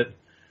point that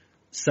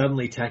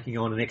suddenly tacking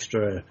on an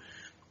extra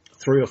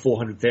 $300,000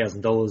 or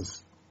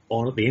 $400,000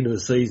 on at the end of the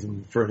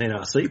season for an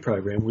NRC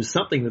program was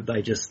something that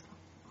they just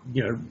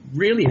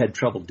really had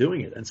trouble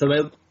doing it, and so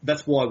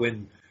that's why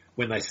when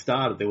they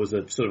started there was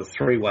a sort of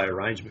 3-way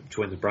arrangement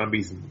between the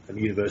Brumbies and the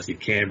University of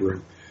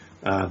Canberra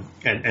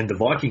and the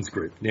Vikings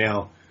Group.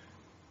 Now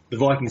the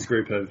Vikings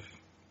Group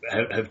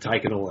have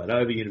taken all that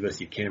over.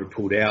 University of Canberra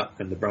pulled out,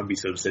 and the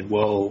Brumbies sort of said,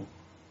 well,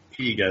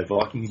 here you go,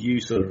 Vikings, you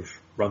sort of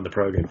run the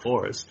program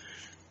for us.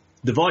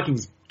 The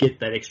Vikings get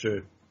that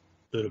extra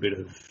little bit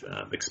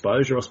of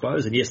exposure, I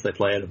suppose, and yes, they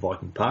play out of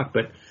Viking Park,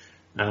 but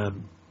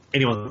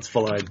anyone that's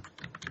followed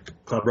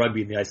club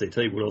rugby in the ACT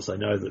would also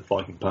know that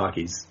Viking Park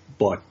is,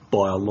 by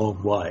a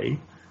long way,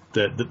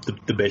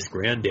 the best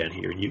ground down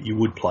here, and you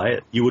would play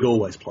it. You would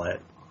always play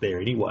it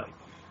there anyway.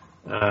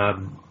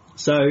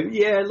 So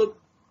yeah, look,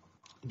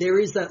 there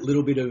is that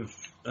little bit of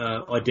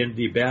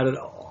identity about it.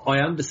 I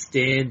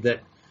understand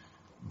that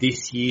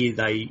this year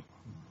they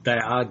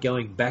are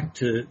going back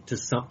to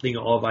something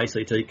of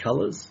ACT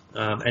colours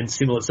and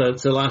similar.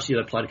 So last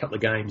year they played a couple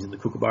of games in the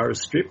Kookaburra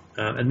strip,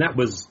 and that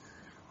was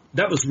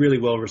really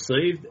well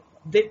received.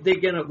 They're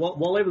going to,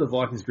 while ever the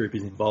Vikings group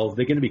is involved,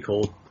 they're going to be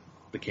called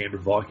the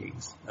Canberra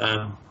Vikings.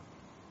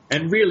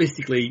 And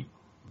realistically,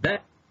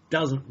 that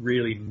doesn't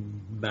really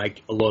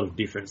make a lot of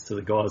difference to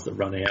the guys that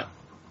run out.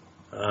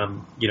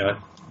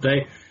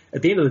 They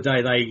at the end of the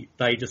day,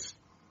 they just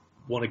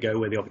want to go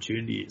where the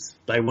opportunity is.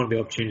 They want the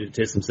opportunity to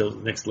test themselves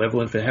at the next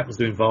level, and if it happens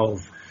to involve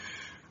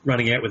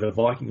running out with a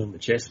Viking on the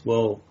chest,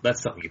 well,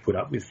 that's something you put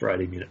up with for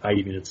 80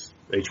 minutes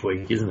each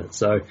week, isn't it?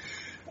 So,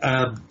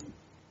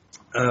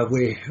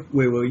 where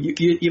were you?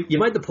 You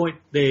made the point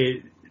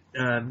there,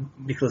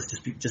 Nicholas,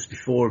 just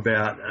before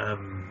about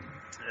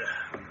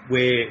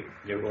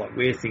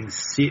where things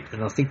sit,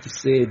 and I think you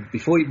said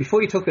before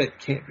you talk about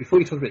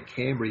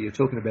Canberra, you're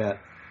talking about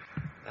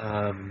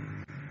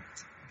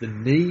the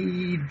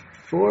need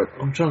for it.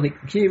 I'm trying to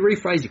think. Can you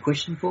rephrase your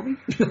question for me?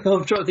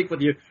 I'm trying to think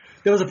what you.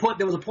 There was a point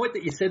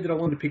that you said that I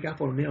wanted to pick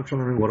up on, and now I'm trying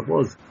to remember what it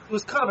was. It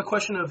was kind of a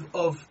question of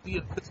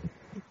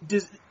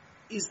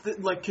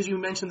because you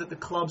mentioned that the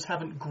clubs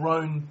haven't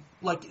grown.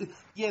 Like,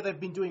 yeah, they've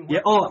been doing.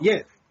 Yeah. Oh,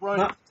 yeah. Grown.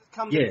 Does it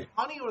come down to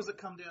money, or does it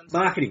come down to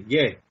marketing?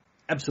 Yeah,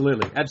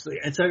 absolutely. And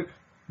so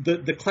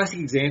the classic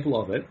example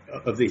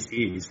of this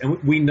is,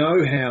 and we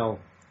know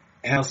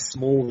how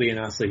small the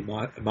NRC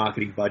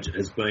marketing budget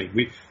has been.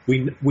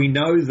 We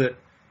know that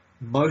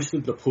most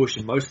of the push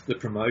and most of the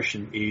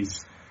promotion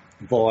is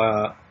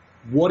via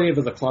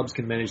whatever the clubs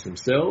can manage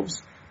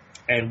themselves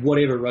and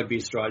whatever Rugby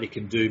Australia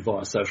can do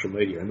via social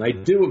media. And they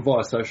do it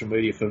via social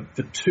media for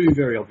two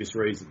very obvious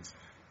reasons.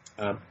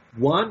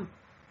 One,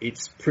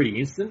 it's pretty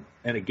instant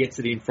and it gets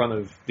it in front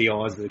of the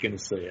eyes that are going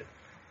to see it.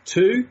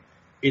 Two,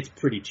 it's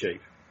pretty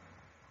cheap.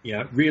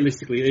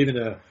 Realistically, even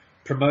a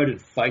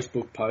promoted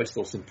Facebook post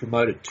or some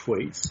promoted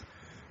tweets,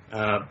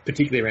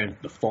 particularly around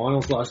the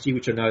finals last year,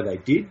 which I know they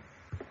did,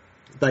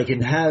 they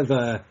can have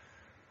a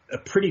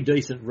pretty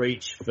decent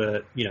reach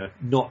for,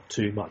 not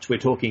too much. We're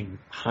talking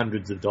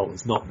hundreds of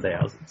dollars, not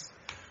thousands.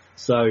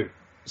 So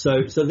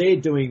they're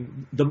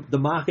doing, the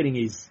marketing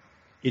is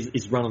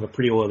run on a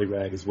pretty oily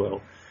rag as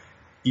well.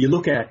 You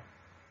look at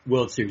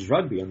World Series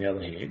Rugby on the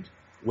other hand,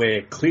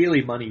 where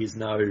clearly money is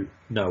no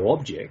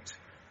object,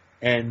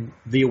 and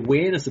the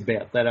awareness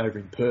about that over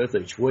in Perth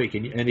each week,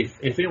 and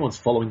if anyone's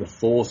following the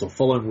Force or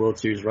following World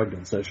Series Rugby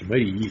on social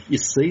media, you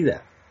see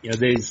that.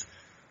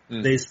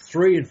 There's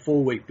 3 and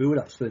 4 week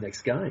build-ups for the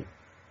next game.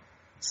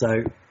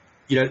 So,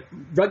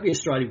 Rugby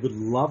Australia would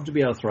love to be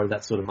able to throw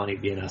that sort of money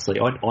at the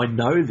NRC. I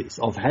know this.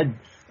 I've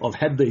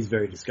had these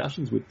very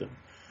discussions with them.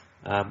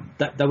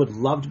 They would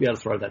love to be able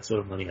to throw that sort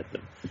of money at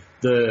them.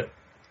 The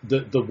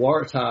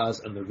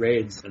Waratahs and the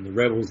Reds and the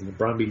Rebels and the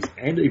Brumbies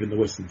and even the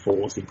Western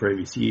Force in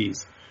previous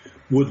years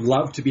would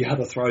love to be able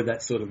to throw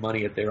that sort of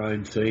money at their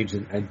own teams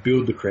and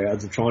build the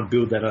crowds and try and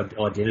build that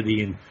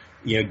identity and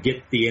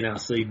get the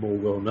NRC more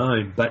well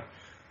known. But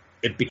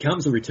it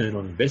becomes a return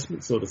on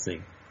investment sort of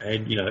thing.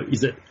 And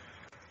is it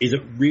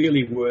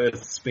really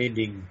worth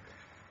spending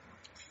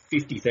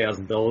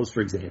 $50,000,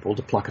 for example,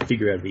 to pluck a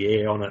figure out of the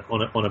air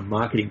on a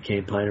marketing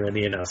campaign around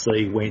the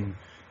NRC when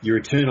your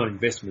return on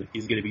investment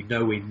is going to be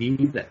nowhere near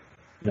that?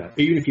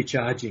 Even if you're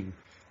charging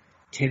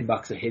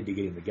 $10 a head to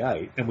get in the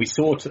gate, and we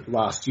saw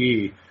last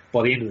year,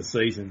 by the end of the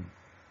season,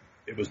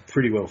 it was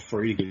pretty well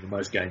free to get in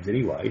most games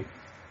anyway.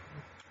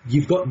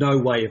 You've got no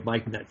way of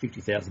making that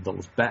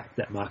 $50,000 back,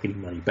 that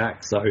marketing money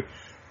back. So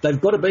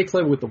they've got to be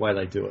clever with the way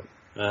they do it.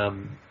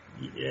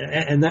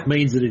 And that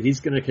means that it is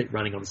going to keep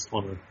running on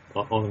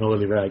an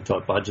oily rag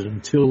type budget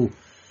until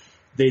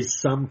there's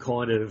some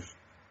kind of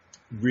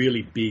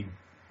really big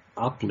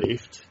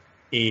uplift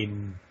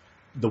in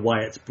the way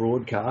it's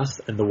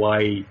broadcast and the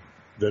way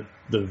that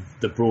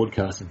the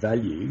broadcast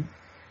value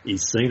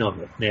is seen of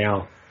it.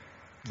 Now,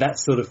 that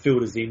sort of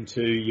filters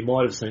into, you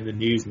might have seen the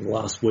news in the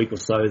last week or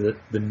so that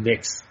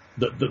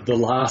the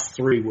last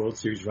 3 World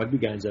Series Rugby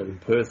games over in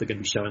Perth are going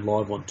to be shown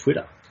live on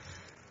Twitter.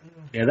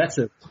 Now that's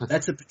a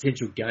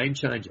potential game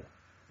changer,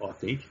 I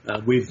think.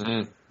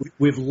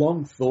 We've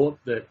long thought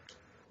that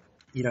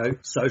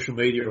social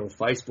media or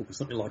Facebook or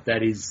something like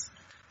that is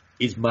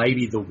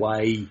maybe the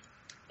way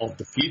of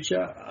the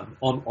future.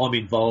 I'm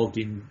involved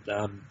in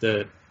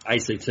the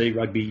ACT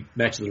Rugby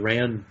Match of the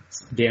Round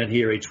down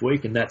here each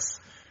week, and that's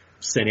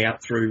sent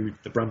out through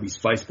the Brumbies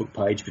Facebook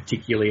page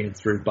particularly and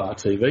through Bar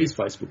TV's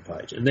Facebook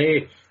page, and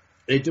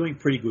they're doing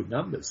pretty good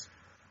numbers.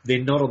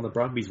 They're not on the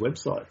Brumbies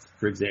website,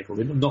 for example.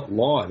 They're not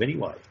live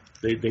anyway.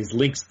 There's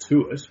links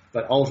to it,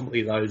 but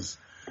ultimately those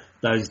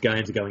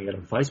games are going out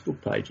on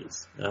Facebook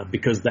pages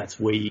because that's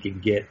where you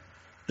can get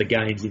the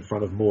games in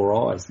front of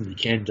more eyes than you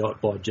can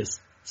by just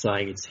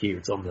saying it's here.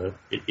 It's on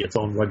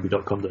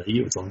rugby.com.au.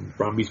 It's on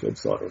Brumbies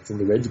website or it's on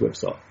the Reds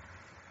website.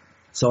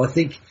 So I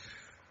think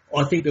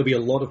there'll be a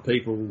lot of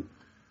people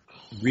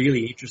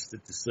really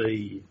interested to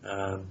see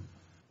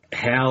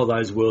how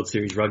those World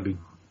Series Rugby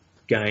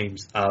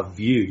games are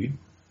viewed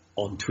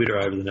on Twitter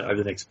over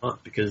the next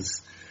month,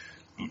 because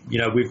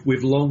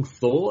we've long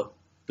thought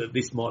that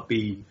this might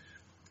be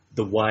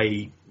the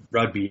way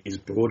rugby is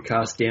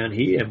broadcast down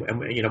here, and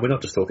we're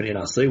not just talking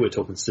NRC, we're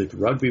talking Super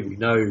Rugby. We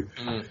know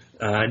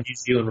New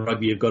Zealand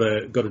Rugby have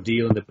got a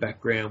deal in the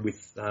background with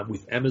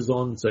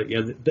Amazon, so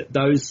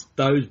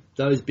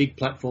those big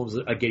platforms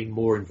are getting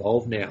more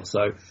involved now.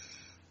 So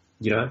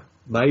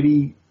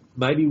maybe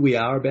we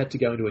are about to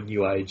go into a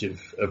new age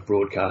of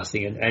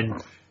broadcasting,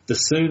 and the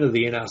sooner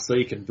the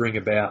NRC can bring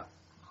about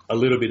a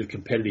little bit of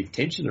competitive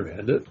tension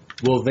around it,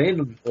 well,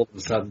 then all of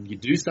a sudden you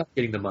do start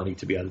getting the money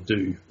to be able to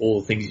do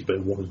all the things you've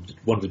been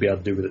wanted to be able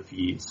to do with it for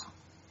years.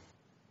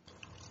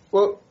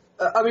 Well,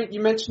 you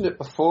mentioned it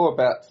before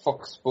about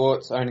Fox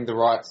Sports owning the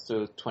rights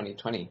to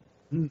 2020.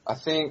 I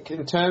think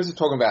in terms of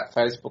talking about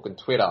Facebook and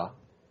Twitter,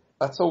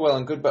 that's all well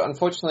and good, but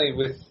unfortunately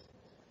with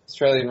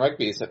Australian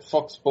rugby is that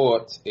Fox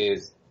Sports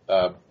is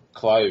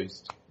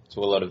closed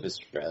to a lot of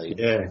Australians.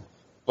 Yeah.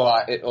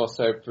 But it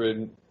also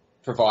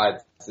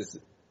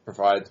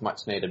provides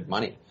much needed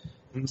money.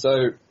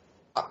 So,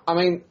 I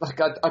don't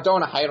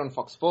want to hate on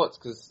Fox Sports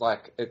because,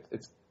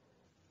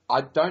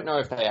 I don't know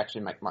if they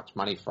actually make much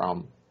money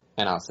from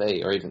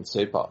NRC or even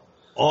Super.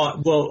 I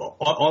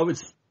would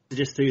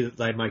suggest to you that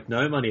they make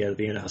no money out of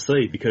the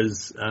NRC,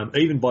 because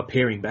even by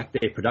paring back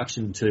their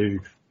production to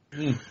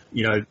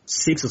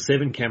 6 or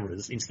 7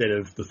 cameras instead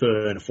of the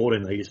 13 or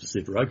 14 they use for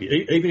Super Rugby,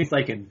 even if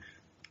they can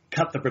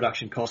cut the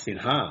production cost in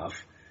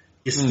half,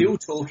 you're still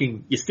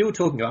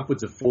talking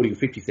upwards of $40,000 or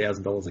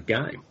 $50,000 a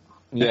game.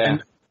 Yeah,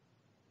 and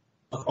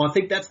I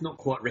think that's not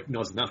quite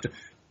recognised enough.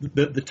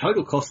 The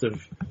total cost of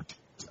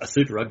a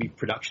Super Rugby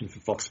production for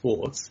Fox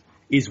Sports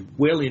is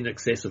well in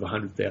excess of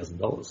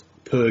 $100,000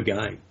 per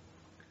game.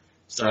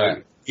 So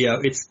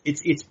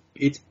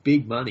it's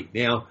big money.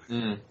 Now,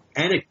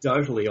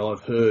 anecdotally,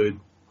 I've heard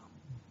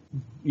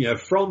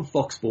from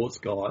Fox Sports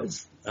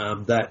guys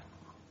that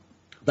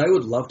they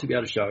would love to be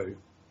able to show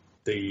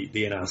the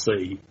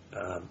NRC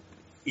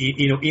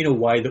in a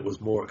way that was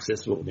more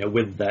accessible. Now,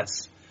 whether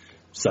that's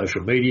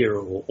social media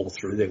or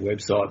through their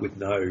website with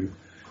no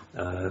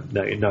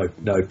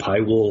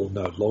paywall,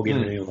 no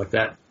login, anything like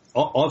that.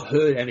 I've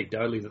heard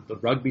anecdotally that the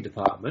rugby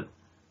department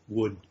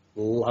would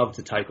love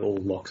to take all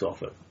locks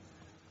off it.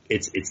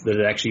 It's that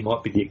it actually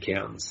might be the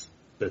accountants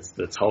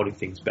that's holding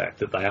things back,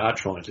 that they are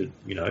trying to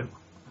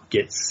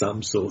get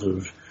some sort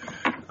of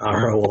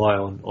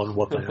ROI on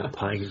what they are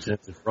paying in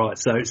terms of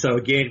rights. So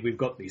again, we've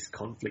got this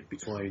conflict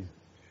between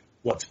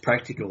what's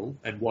practical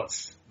and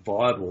what's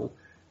viable,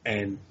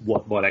 and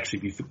what might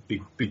actually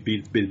be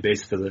the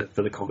best for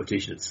the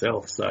competition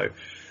itself. So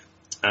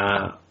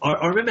I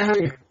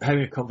remember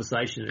having a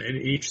conversation, an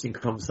interesting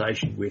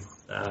conversation with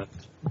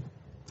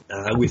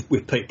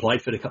Pete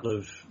Playford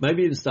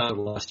maybe at the start of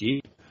last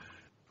year,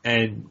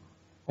 and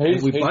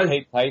who's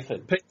Pete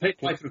Playford? Pete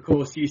Playford, of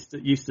course, used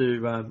to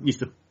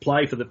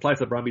play for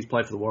the Brumbies,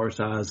 play for the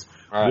Waratahs.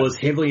 Right. Was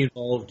heavily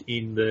involved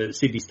in the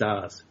Sydney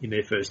Stars in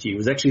their first year.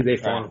 Was actually their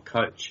final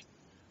coach.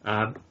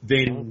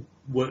 Then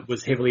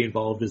was heavily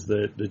involved as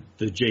the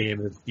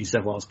GM of New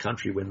South Wales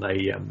Country when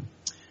they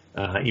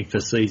in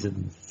for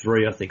season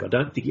 3, I think. I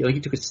don't think he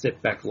took a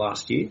step back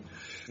last year.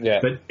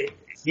 Yeah. But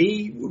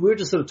we were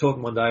just sort of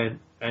talking one day,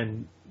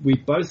 and we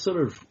both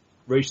sort of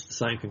reached the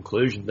same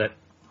conclusion that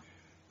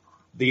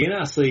the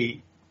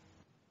NRC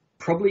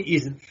probably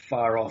isn't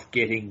far off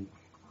getting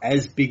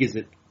as big as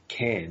it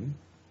can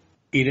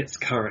in its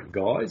current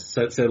guise.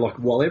 So like,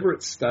 whatever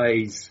it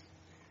stays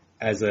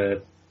as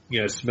a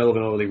smell of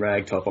an oily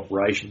rag type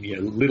operation,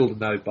 little to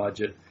no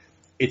budget,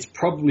 it's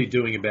probably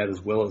doing about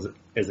as well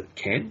as it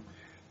can.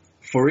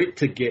 For it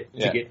to get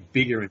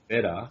bigger and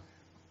better,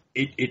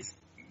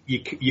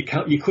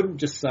 you couldn't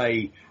just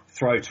say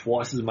throw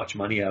twice as much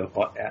money at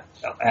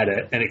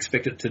it and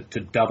expect it to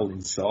double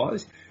in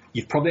size.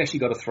 You've probably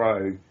actually got to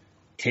throw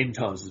 10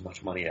 times as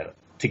much money at it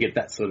to get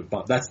that sort of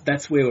bump.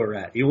 That's where we're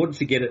at. In order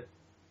to get it,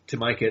 to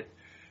make it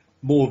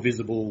more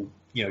visible,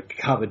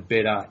 covered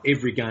better,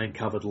 every game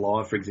covered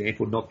live, for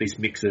example, not this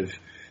mix of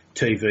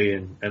TV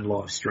and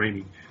live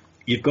streaming,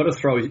 you've got to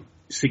throw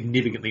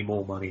significantly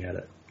more money at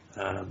it.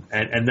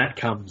 And that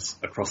comes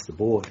across the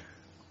board.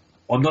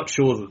 I'm not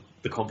sure that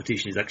the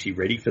competition is actually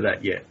ready for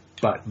that yet,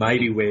 but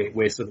maybe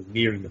we're sort of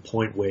nearing the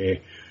point where,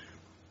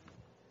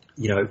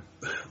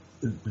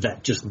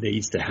 that just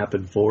needs to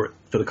happen for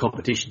the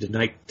competition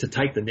to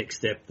take the next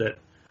step that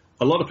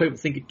a lot of people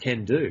think it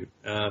can do.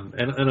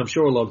 And I'm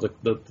sure a lot of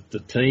the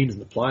teams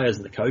and the players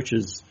and the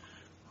coaches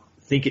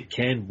think it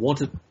can,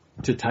 want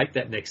to take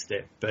that next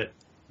step, but,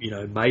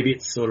 maybe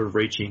it's sort of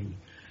reaching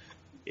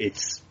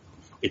its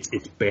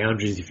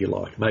boundaries, if you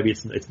like. Maybe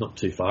it's not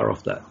too far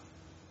off that.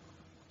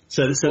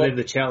 So then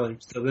the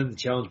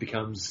challenge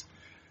becomes,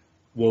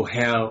 well,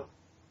 how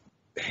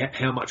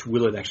much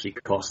will it actually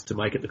cost to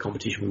make it the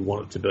competition we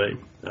want it to be?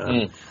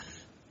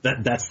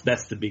 That's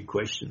the big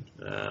question.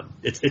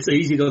 It's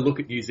easy to look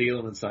at New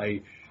Zealand and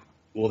say,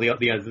 well, the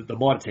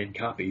Mitre 10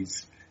 Cup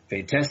is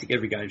fantastic,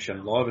 every game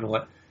shown live and all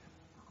that.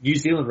 New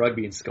Zealand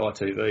Rugby and Sky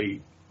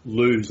TV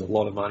lose a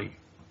lot of money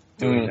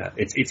doing that.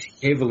 It's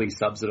heavily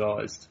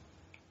subsidised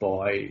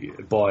by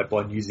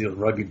New Zealand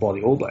Rugby, by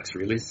the All Blacks,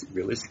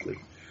 realistically.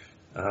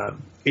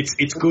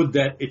 It's good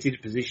that it's in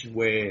a position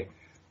where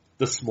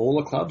the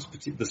smaller clubs,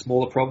 the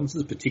smaller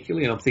provinces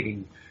particularly, and I'm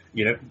thinking,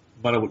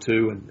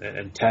 Manawatu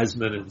and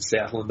Tasman and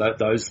Southland,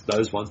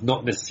 those ones,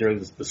 not necessarily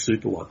the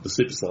super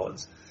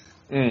sides.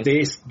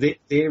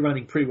 They're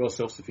running pretty well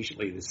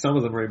self-sufficiently. Some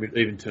of them are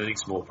even turning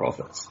small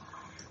profits.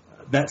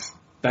 That's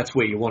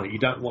where you want it. You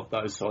don't want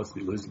those sides to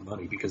be losing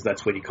money, because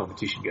that's when your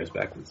competition goes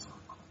backwards.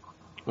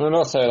 And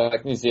also,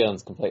 like, New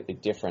Zealand's completely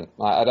different.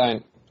 Like, I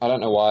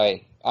don't know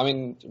why. I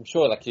mean, I'm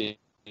sure, like,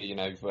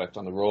 you've worked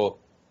on the Raw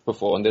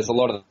before, and there's a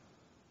lot of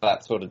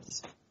that sort of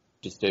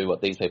just do what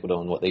these people do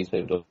and what these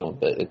people do,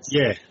 but it's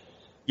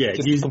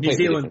New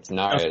Zealand doesn't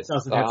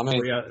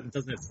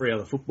have three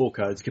other football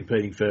codes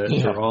competing for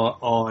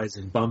eyes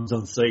and bums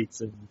on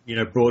seats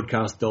and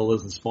broadcast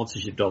dollars and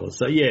sponsorship dollars.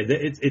 So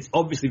it's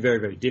obviously very,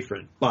 very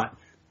different, but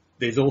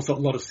there's also a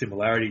lot of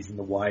similarities in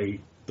the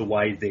way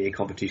their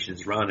competition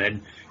is run,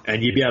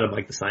 and you'd be able to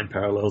make the same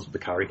parallels with the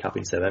Currie Cup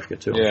in South Africa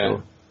too. I'm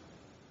sure.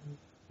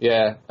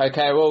 Yeah.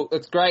 Okay. Well,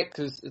 it's great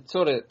because it's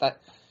sort of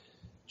that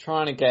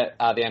trying to get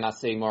the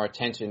NRC more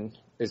attention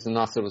is a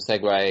nice little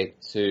segue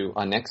to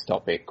our next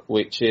topic,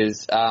 which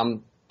is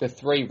the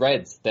three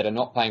Reds that are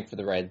not playing for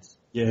the Reds.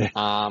 Yeah.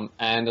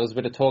 And there was a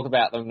bit of talk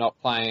about them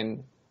not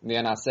playing the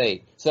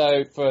NRC.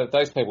 So for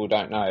those people who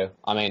don't know,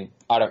 I mean,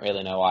 I don't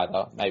really know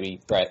either.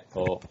 Maybe Brett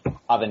or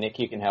other Nick,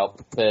 you can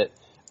help. But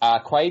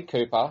Quade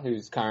Cooper,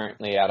 who's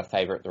currently out of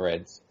favour at the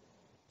Reds,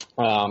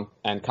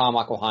 and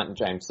Carmichael Hunt and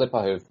James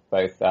Slipper, who've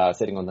both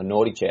sitting on the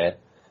naughty chair,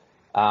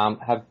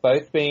 have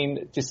both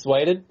been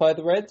dissuaded by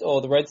the Reds,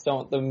 or the Reds don't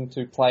want them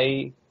to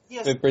play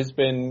for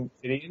Brisbane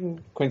City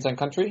in Queensland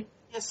Country?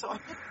 Yes, so I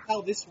think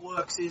how this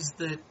works is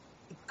that,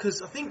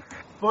 because I think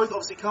both,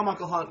 obviously,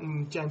 Carmichael Hunt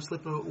and James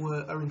Slipper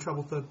are in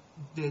trouble for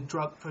their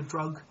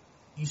drug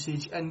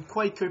usage, and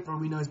Quade Cooper,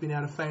 we know, has been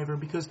out of favour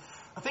because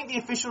I think the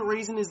official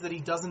reason is that he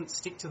doesn't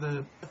stick to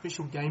the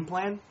official game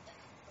plan,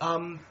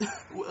 and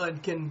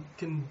can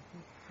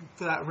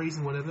for that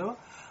reason, whatever.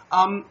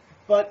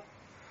 But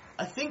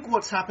I think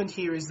what's happened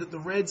here is that the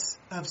Reds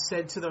have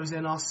said to those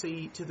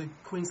NRC, to the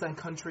Queensland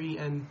Country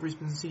and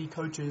Brisbane City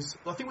coaches,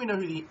 I think we know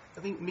who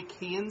I think Mick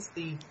Hean's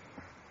the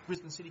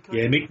Brisbane City coach.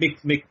 Yeah,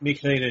 Mick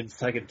Hean's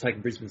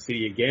taken Brisbane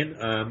City again.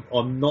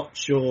 I'm not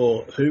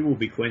sure who will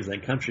be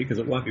Queensland Country because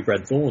it won't be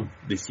Brad Thorne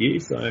this year.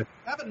 So I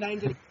haven't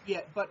named it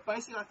yet, but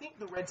basically I think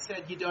the Reds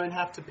said you don't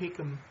have to pick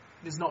them.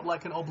 There's not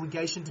like an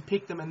obligation to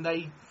pick them, and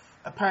they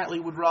apparently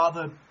would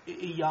rather a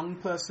young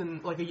person,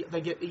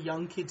 they get a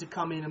young kid to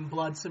come in and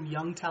blood some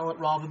young talent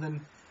rather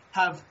than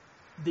have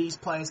these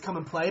players come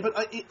and play. But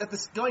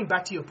going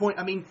back to your point,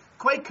 I mean,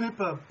 Quade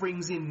Cooper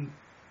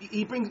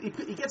he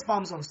gets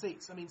bums on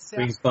seats. I mean,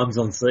 brings bums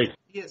on seats.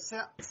 Yeah,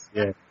 South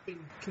have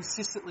been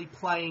consistently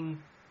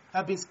playing,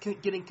 have been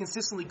getting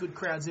consistently good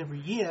crowds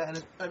every year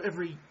and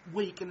every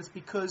week, and it's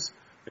because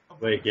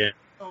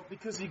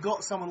because you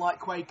got someone like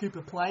Quade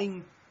Cooper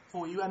playing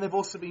for you, and they've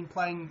also been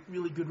playing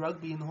really good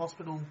rugby in the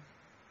hospital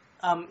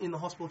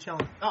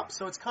Challenge Cup.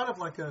 So it's kind of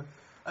like a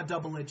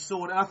double-edged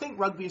sword. And I think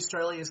Rugby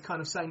Australia is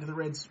kind of saying to the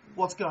Reds,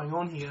 what's going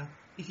on here?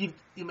 You've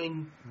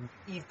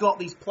got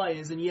these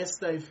players, and yes,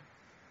 they've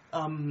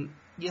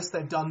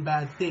done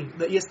bad things.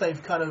 Yes,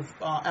 they've kind of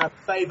out of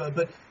favour,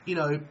 but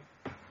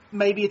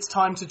maybe it's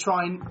time to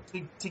try and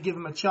to give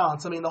them a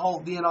chance. I mean, the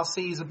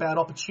NRC is about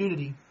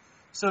opportunity.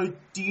 So,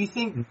 do you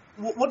think?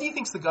 What do you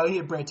think's the go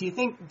here, Brett? Do you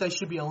think they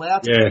should be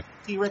allowed to? Yeah.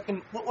 Do you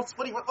reckon? What's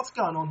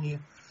going on here?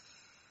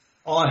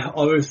 I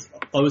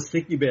was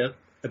thinking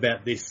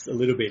about this a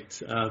little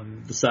bit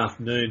this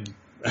afternoon,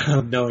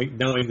 knowing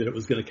that it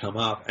was going to come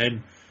up,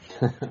 and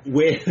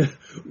where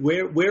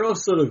I've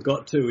sort of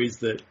got to is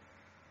that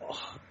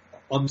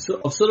I've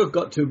sort of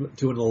got to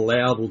an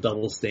allowable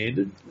double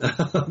standard,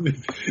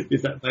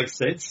 if that makes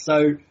sense.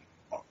 So,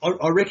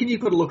 I reckon you've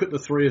got to look at the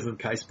three of them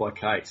case by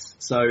case.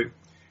 So,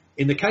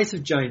 in the case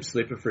of James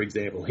Slipper, for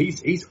example,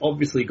 he's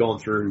obviously gone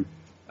through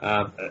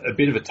a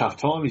bit of a tough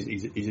time.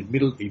 He's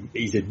admitted that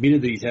he's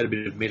had a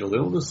bit of mental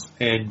illness,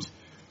 and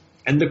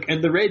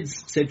the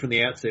Reds said from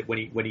the outset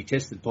when he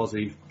tested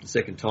positive the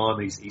second time,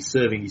 he's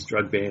serving his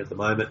drug ban at the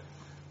moment.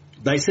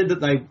 They said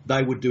that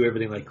they would do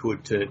everything they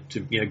could to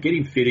get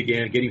him fit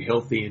again, get him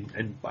healthy,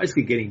 and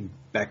basically get him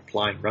back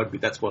playing rugby.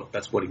 That's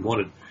what he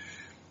wanted.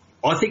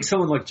 I think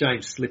someone like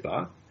James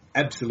Slipper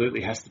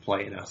absolutely has to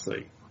play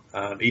NRC.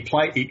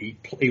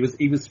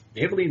 He was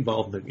heavily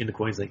involved in the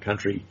Queensland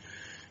Country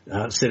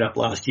set up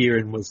last year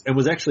and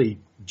was actually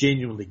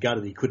genuinely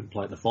gutted he couldn't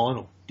play the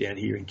final down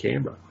here in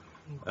Canberra,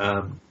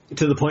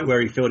 to the point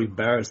where he felt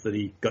embarrassed that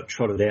he got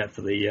trotted out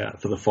for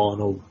the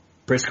final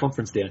press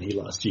conference down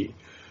here last year.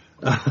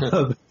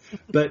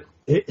 But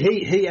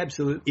he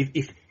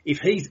absolutely, if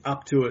he's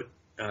up to it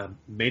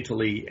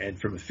mentally and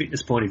from a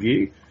fitness point of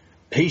view,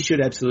 he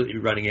should absolutely be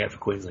running out for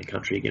Queensland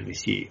Country again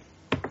this year.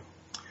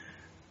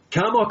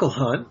 Carmichael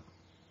Hunt,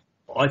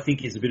 I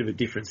think, is a bit of a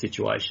different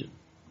situation.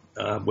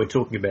 We're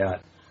talking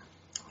about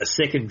a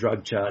second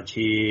drug charge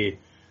here.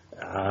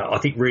 I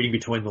think reading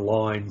between the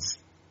lines,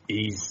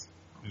 he's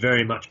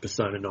very much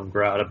persona non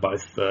grata,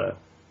 both for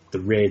the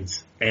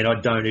Reds, and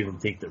I don't even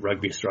think that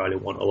Rugby Australia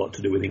want a lot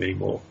to do with him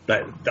anymore.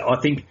 I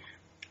think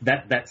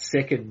that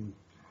second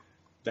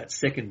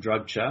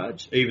drug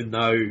charge, even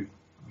though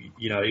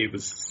it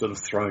was sort of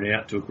thrown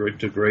out to a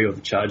degree, or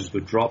the charges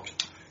were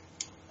dropped,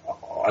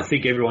 I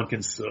think everyone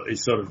is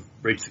sort of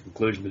reach the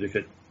conclusion that if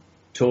it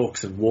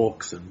talks and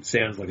walks and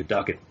sounds like a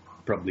duck, it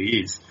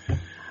probably is.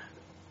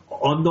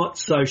 I'm not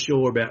so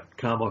sure about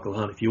Carmichael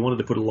Hunt. If you wanted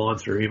to put a line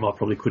through him, I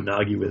probably couldn't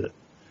argue with it.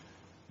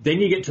 Then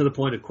you get to the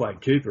point of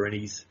Quade Cooper, and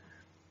he's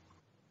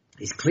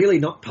clearly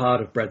not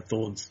part of Brad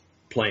Thorne's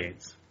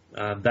plans.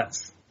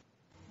 That's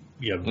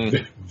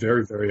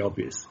very, very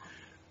obvious.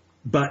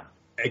 But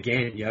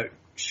again,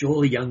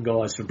 surely young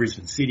guys from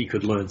Brisbane City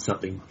could learn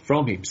something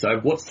from him. So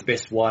what's the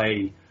best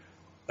way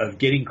of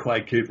getting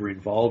Quade Cooper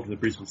involved in the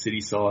Brisbane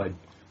City side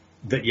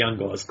that young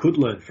guys could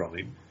learn from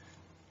him?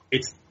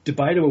 It's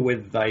debatable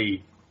whether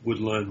they would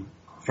learn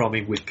from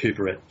him with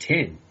Cooper at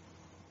 10.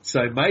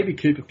 So maybe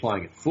Cooper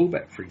playing at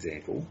fullback, for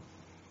example,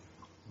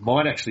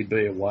 might actually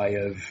be a way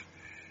of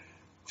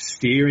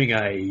steering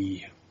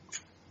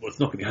it's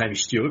not going to be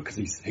Hamish Stewart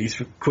because he's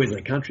from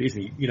Queensland country,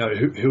 isn't he?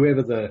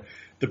 Whoever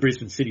the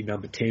Brisbane City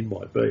number 10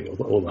 might be,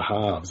 or the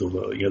halves, or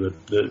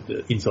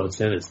the inside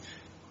centres.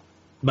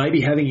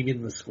 Maybe having him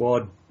in the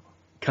squad,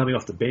 coming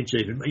off the bench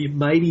even,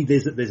 maybe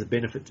there's a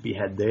benefit to be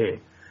had there.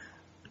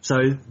 So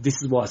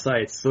this is why I say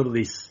it's sort of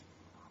this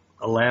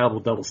allowable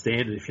double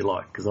standard, if you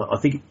like, because I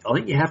think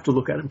you have to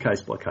look at them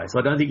case by case.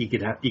 I don't think you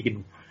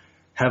can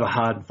have a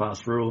hard and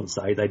fast rule and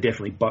say they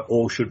definitely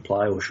all should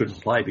play or shouldn't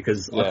play,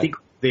 because I think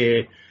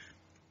their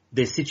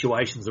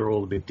situations are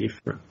all a bit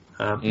different.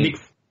 Nick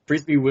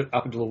Frisby,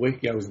 up until a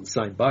week ago, was in the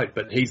same boat,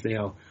 but he's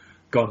now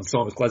gone and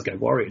signed with Glasgow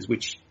Warriors,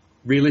 which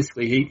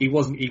realistically he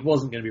wasn't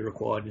going to be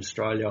required in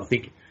Australia. I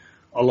think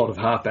a lot of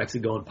halfbacks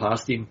had gone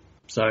past him,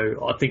 so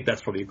I think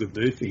that's probably a good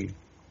move for him.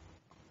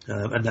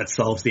 And that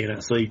solves the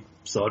NRC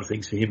side of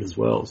things for him as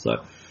well.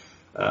 So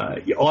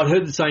I'd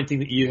heard the same thing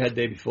that you had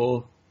there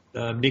before,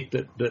 Nick,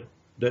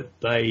 that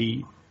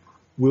they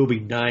will be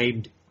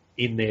named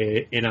in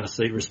their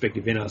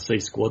respective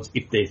NRC squads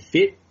if they're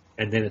fit,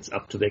 and then it's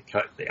up to their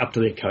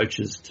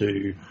coaches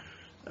to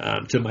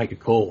make a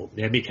call.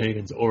 Now, Mick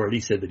Heenan's already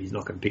said that he's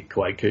not going to pick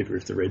Quade Cooper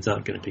if the Reds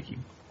aren't going to pick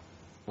him.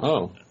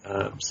 Oh.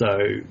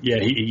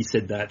 He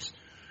said that.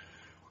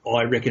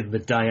 I reckon the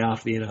day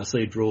after the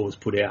NRC draw was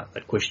put out,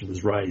 that question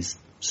was raised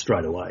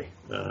straight away.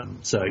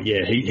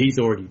 He's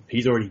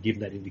already given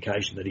that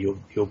indication that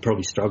he'll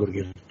probably struggle to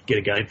get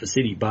a game for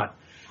City. But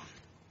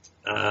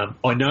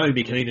I know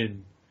Mick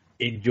Heenan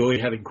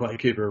enjoyed having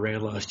Quade Cooper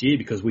around last year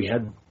because we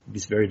had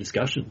this very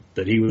discussion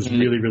that he was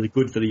really, really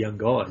good for the young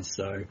guys.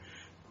 So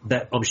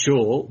that, I'm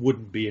sure,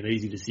 wouldn't be an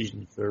easy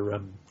decision for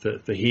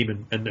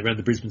him and around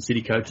the Brisbane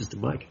City coaches to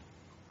make.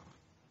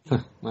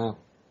 Wow.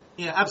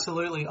 Yeah,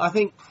 absolutely. I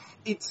think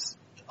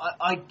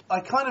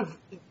I kind of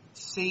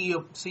see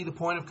the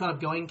point of kind of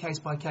going case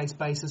by case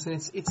basis, and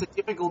it's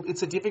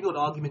a difficult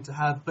argument to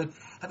have. But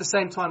at the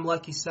same time,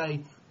 like you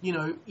say,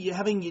 you're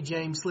having your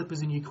James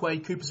Slippers and your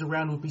Quade Coopers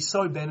around would be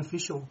so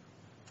beneficial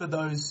for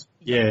those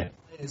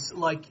players.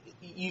 Like,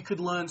 you could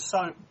learn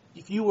so,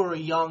 if you were a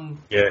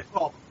young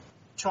prop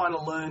trying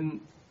to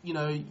learn,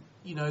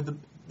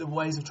 the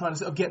ways of trying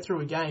to get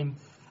through a game,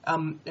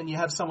 and you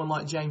have someone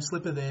like James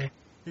Slipper there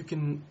who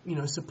can,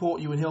 support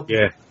you and help you.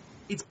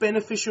 It's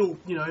beneficial,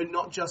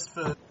 not just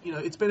for,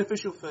 it's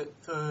beneficial for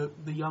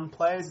the young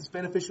players. It's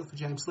beneficial for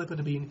James Slipper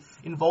to be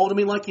involved. I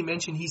mean, like you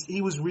mentioned,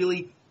 he was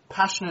really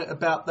passionate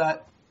about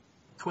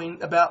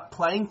about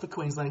playing for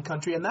Queensland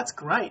country, and that's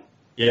great.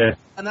 Yeah.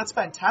 And that's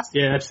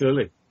fantastic. Yeah,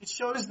 absolutely. It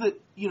shows that,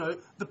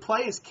 the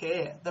players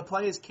care. The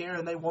players care,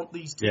 and they want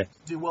these teams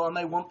to do well, and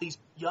they want these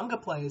younger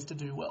players to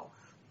do well.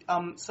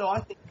 So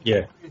I think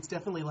it's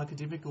definitely like a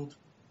difficult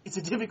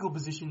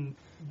position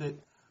that.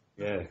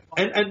 Yeah.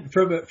 And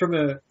from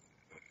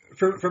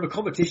a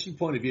competition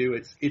point of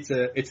view, it's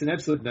an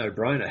absolute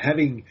no-brainer.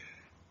 Having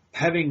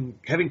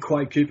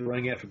Quade Cooper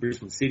running out for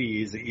Brisbane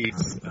City is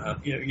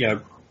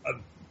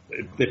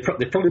there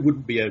probably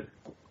wouldn't be a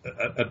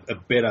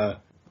better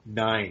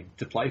name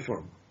to play for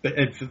him. But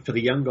for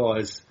the young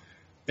guys,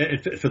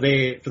 and for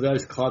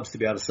those clubs to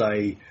be able to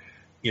say,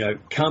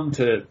 come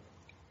to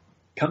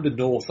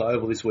North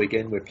Oval this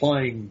weekend. We're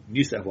playing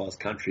New South Wales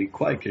country.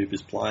 Quade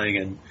Cooper's playing,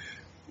 and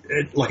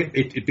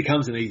it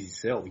becomes an easy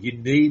sell. You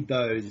need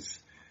those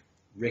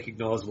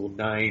recognisable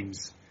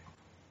names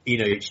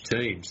in each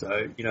team. So,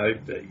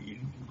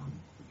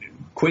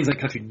 Queensland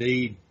country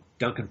need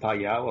Duncan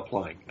Payawa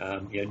playing.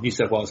 New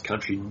South Wales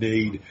country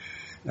need,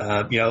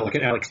 like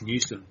an Alex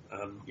Newsom.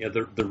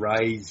 The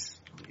Rays,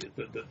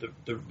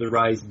 the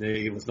Rays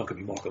need, well, it's not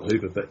going to be Michael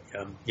Hooper, but,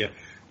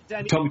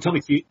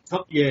 Tommy Hughes,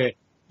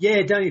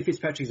 Daniel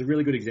Fitzpatrick is a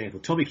really good example.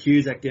 Tommy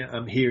Cusack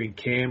down here in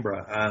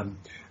Canberra.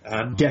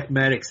 Jack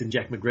Maddox and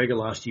Jack McGregor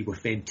last year were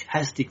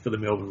fantastic for the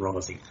Melbourne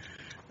Rising.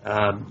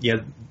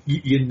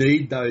 You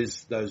need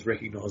those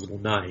recognisable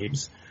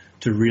names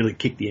to really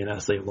kick the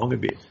NRC along a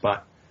bit.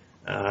 But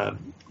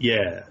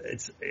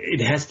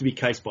it has to be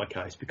case by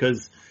case,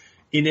 because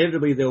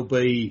inevitably there'll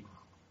be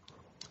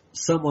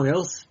someone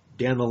else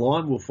down the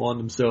line will find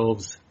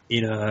themselves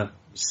in a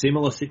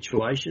similar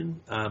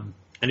situation. And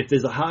if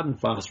there's a hard and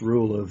fast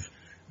rule of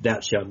thou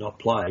shalt not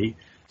play,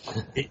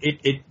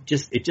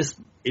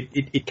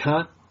 it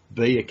can't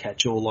be a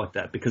catch-all like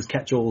that, because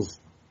catch-alls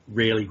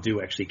rarely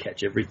do actually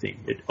catch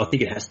everything. I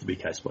think it has to be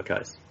case by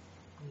case.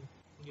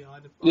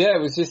 Yeah,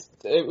 it was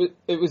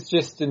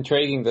just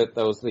intriguing that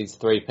there was these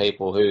three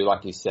people who,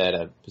 like you said,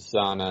 are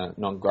persona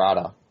non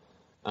grata,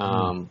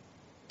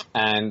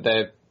 and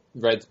the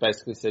Reds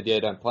basically said, "Yeah,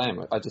 don't play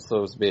him." I just thought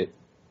it was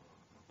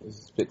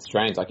a bit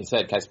strange, like you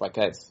said, case by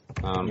case.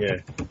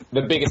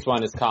 The biggest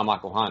one is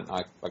Carmichael Hunt.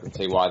 I can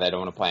see why they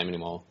don't want to play him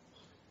anymore.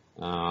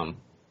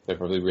 They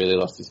probably really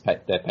lost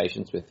their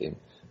patience with him.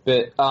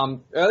 But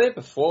earlier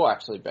before,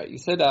 actually, Brett, you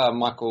said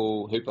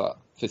Michael Hooper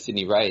for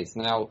Sydney Rays.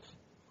 Now,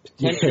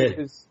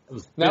 potentially,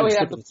 now we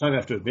have the time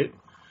after a bit.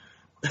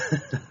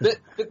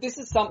 but this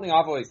is something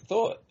I've always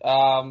thought.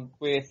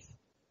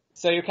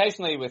 So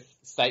occasionally with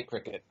state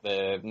cricket,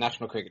 the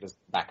national cricketers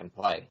back and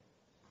play.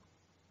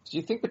 Do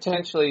you think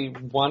potentially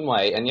one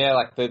way, and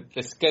like the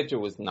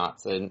schedule was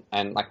nuts, and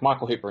like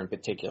Michael Hooper in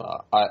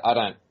particular,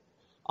 I'm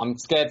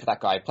scared for that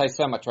guy. He plays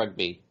so much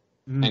rugby,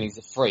 and he's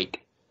a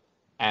freak,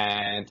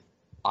 and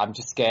I'm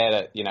just scared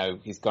that,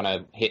 he's going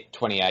to hit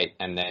 28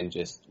 and then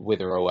just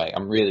wither away.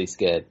 I'm really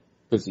scared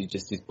because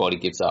his body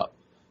gives up.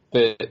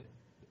 But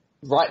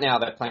right now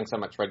they're playing so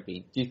much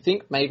rugby. Do you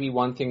think maybe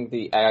one thing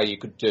the ARU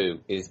could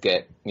do is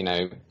get,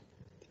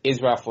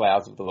 Israel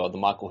Flowers of the world, the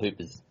Michael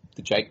Hoopers,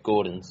 the Jake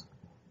Gordons,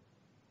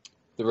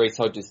 the Reece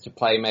Hodges to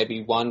play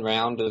maybe one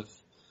round of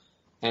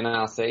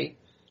NRC?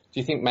 Do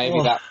you think maybe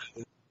that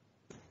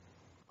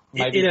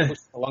push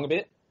along a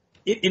bit?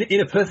 In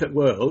a perfect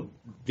world,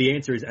 the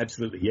answer is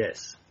absolutely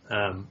yes.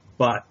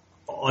 But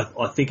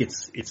I think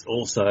it's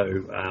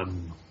also,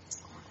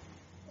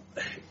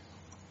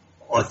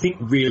 I think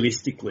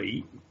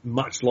realistically,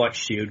 much like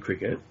Shield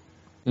cricket,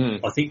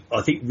 I think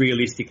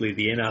realistically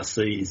the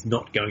NRC is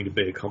not going to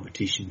be a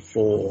competition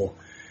for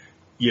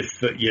your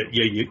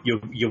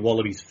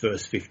Wallabies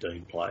first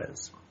 15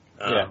 players.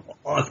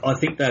 I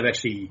think they've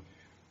actually,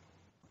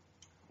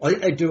 I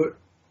think they do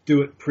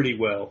it pretty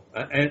well,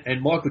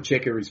 and Michael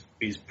Cheika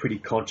is pretty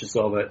conscious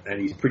of it, and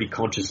he's pretty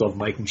conscious of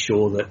making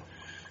sure that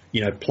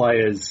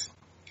players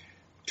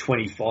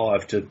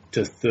 25 to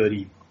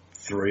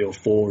 33 or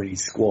 4 in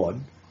his squad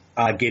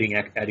are getting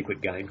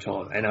adequate game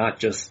time and aren't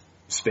just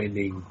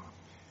spending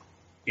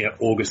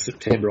August,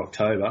 September,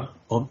 October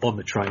on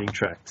the training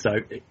track. So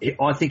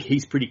I think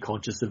he's pretty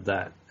conscious of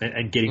that,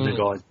 and getting the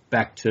guys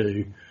back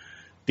to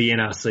the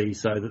NRC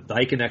so that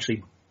they can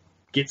actually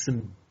get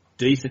some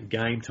decent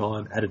game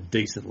time at a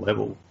decent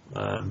level.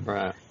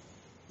 Right.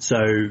 So,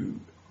 and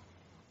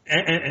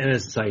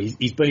as I say,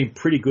 he's been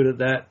pretty good at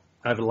that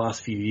over the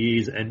last few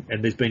years, and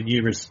there's been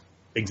numerous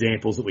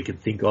examples that we can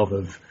think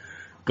of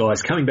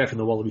guys coming back from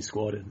the Wallaby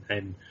squad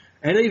and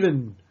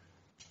even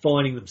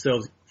finding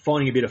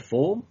a bit of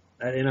form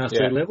at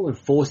NRC level and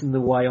forcing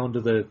their way onto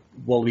the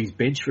Wallabies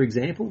bench, for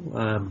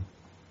example.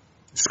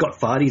 Scott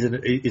Fardy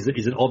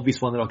is an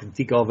obvious one that I can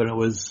think of, and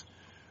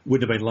wouldn't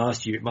have been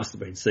last year, it must have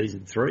been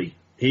season 3.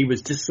 He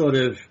was just sort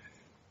of,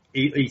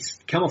 he's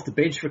come off the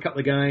bench for a couple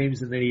of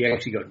games, and then he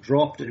actually got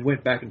dropped and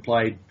went back and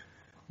played,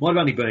 might have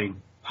only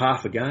been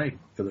half a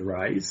game for the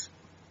Rays,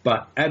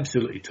 but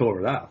absolutely tore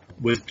it up.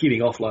 Was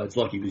giving offloads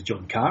like he was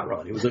John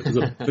Cartwright. It was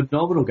a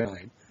phenomenal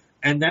game,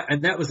 and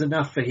that was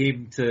enough for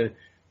him to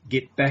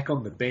get back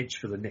on the bench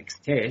for the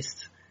next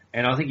test,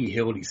 and I think he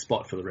held his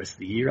spot for the rest of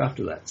the year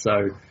after that.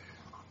 So,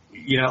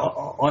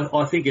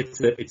 I think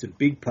it's a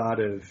big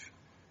part of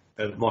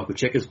Michael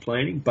Cheika's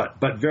planning, but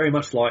very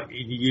much like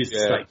you used the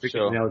state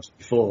cricket analogy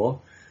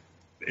before,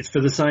 it's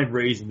for the same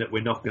reason that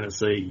we're not going to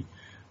see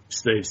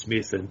Steve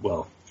Smith and,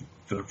 well,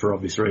 for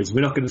obvious reasons,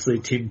 we're not going to see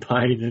Tim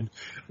Payne and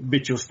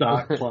Mitchell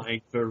Stark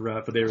playing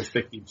for their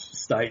respective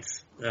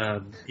states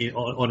on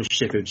a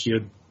Sheffield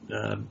Shield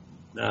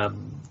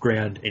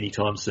ground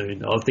anytime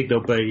soon. I think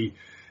there'll be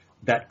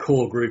that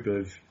core group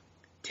of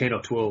 10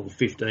 or 12 or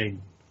 15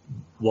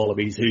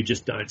 Wallabies who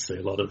just don't see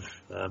a lot of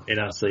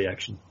NRC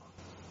action.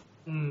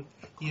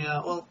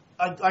 Yeah, well,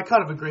 I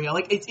kind of agree.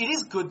 It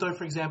is good though,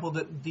 for example,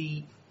 that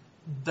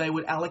they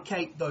would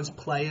allocate those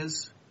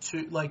players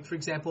to, like, for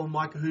example,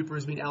 Michael Hooper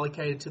has been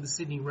allocated to the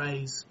Sydney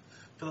Rays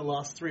for the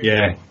last 3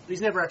 years.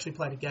 He's never actually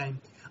played a game.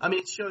 I mean,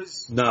 it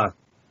shows. No.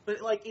 But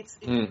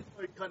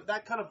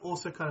that kind of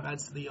also kind of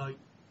adds to the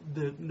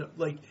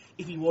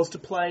if he was to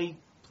play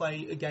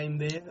a game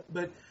there.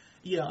 But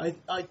yeah,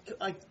 I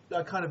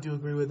kind of do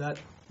agree with that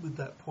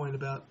point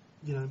about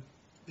the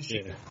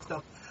shit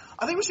stuff.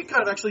 I think we should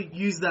kind of actually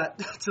use that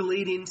to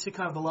lead into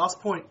kind of the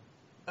last point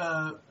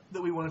that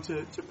we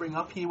wanted to bring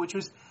up here, which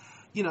was,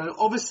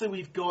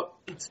 obviously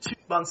it's 2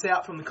 months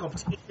out from the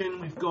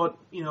competition. We've got,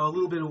 a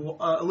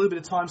little bit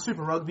of time.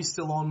 Super Rugby's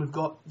still on. We've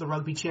got the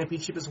Rugby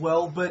Championship as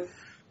well. But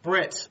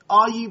Brett,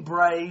 are you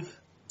brave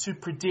to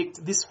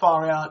predict this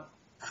far out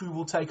who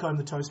will take home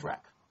the toast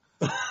rack?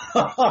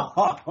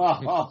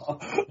 Oh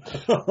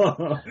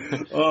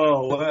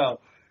wow!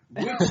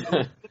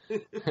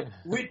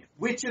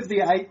 Which of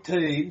the 8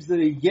 teams that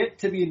are yet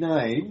to be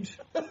named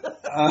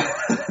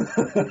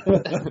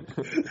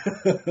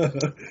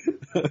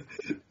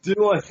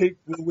do I think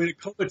will win a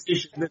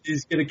competition that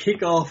is going to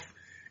kick off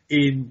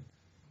in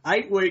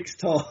 8 weeks'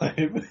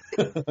 time?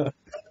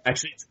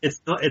 Actually,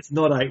 it's not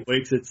 8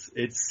 weeks.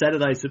 It's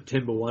Saturday,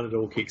 September 1. It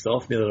all kicks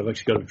off. Now that I've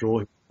actually got a draw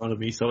in front of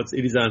me, so it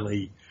is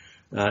only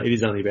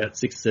about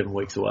 6 or 7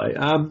 weeks away.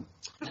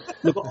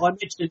 Look, I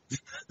mentioned,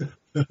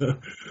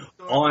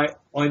 I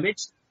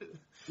mentioned,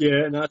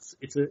 yeah, no,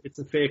 it's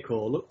a fair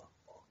call. Look,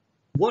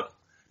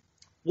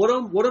 what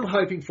I'm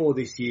hoping for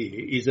this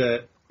year is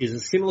a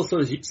similar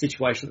sort of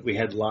situation that we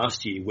had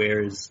last year,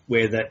 where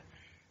that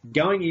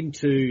going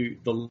into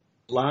the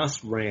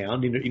last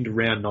round, into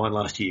round 9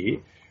 last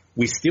year,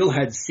 we still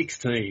had 6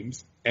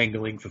 teams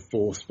angling for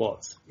 4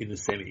 spots in the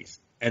semis,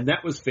 and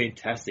that was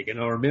fantastic. And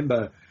I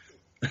remember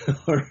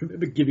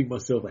giving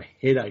myself a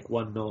headache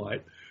one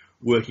night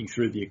working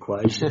through the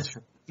equations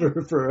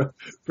for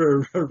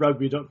a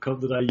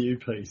rugby.com.au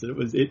piece,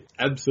 and it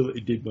absolutely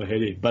did my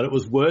head in. But it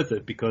was worth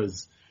it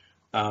because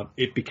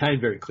it became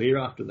very clear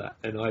after that,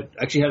 and I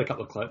actually had a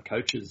couple of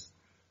coaches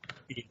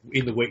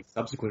in the week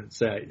subsequent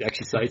say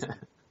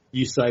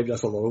you saved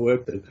us a lot of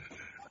work then.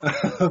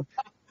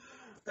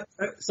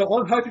 So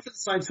I'm hoping for the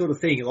same sort of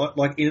thing,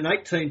 like in an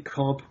 18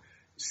 comp,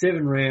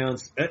 7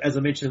 rounds. As I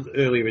mentioned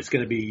earlier, it's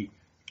going to be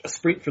a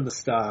sprint from the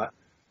start.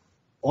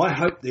 I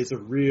hope there's a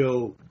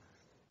real,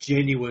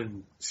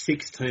 genuine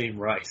 6-team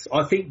race.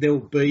 I think there'll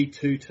be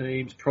 2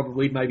 teams,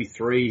 probably maybe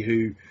 3,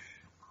 who,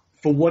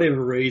 for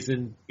whatever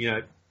reason,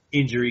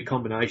 injury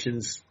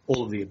combinations,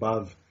 all of the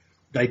above,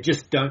 they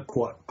just don't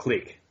quite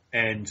click.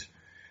 And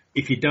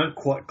if you don't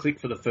quite click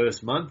for the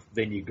first month,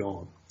 then you're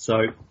gone. So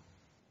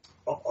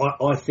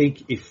I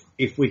think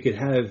if we could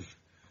have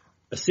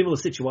a similar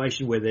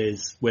situation where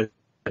there's 5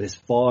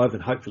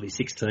 and hopefully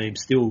 6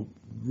 teams still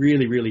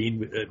really, really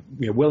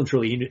well and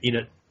truly in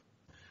it,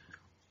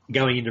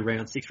 going into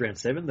round 6, round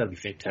 7, that'd be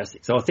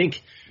fantastic. So I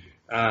think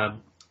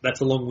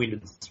that's a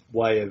long-winded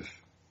way of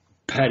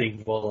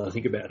padding while I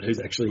think about who's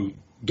actually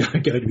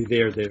going to be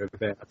there or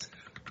thereabouts.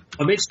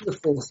 I mentioned the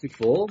Force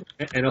before,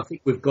 and I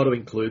think we've got to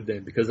include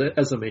them because,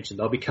 as I mentioned,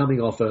 they'll be coming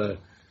off a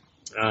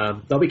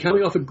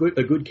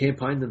good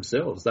campaign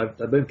themselves.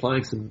 They've been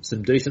playing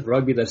some decent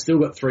rugby. They've still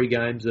got 3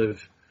 games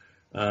of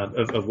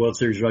World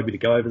Series rugby to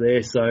go over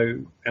there. So,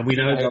 and we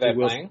know they're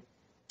playing.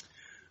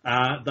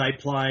 They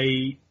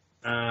play.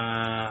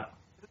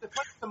 They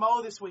play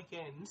Samoa this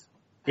weekend.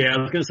 Yeah,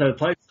 I was going to say they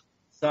play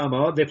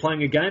Samoa. They're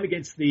playing a game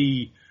against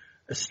the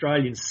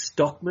Australian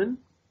Stockmen,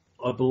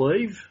 I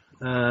believe.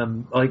 I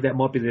think that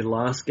might be their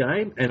last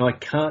game, and I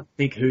can't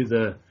think who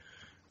the.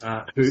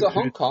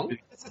 Hong Kong?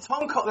 It's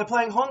Hong Kong. They're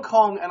playing Hong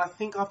Kong, and I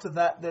think after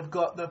that they've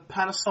got the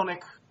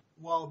Panasonic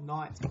Wild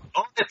Knights.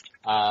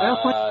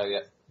 Yeah.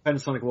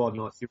 Panasonic Wild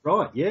Knights. You're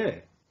right. Yeah. I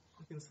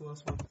think it's the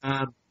last one.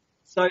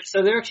 So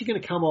they're actually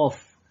going to come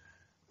off.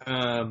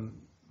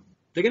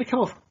 They're going to come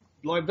off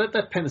like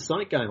that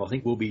Panasonic game. I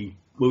think will be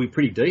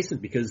pretty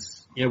decent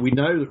because we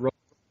know that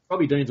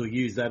Robbie Deans will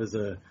use that as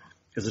a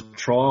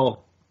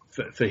trial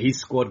for his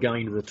squad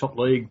going into the top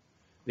league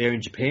there in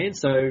Japan.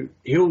 So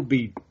he'll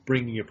be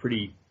bringing a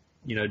pretty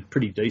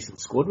decent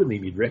squad with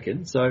him, you'd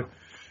reckon. So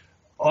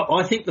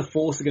I think the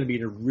Force are going to be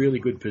in a really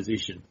good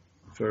position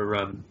for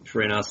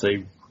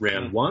NRC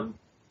round 1.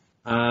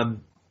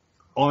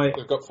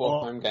 They've got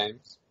 4 home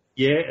games.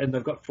 Yeah, and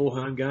they've got 4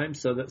 home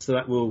games, so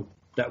that will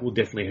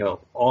definitely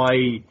help.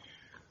 I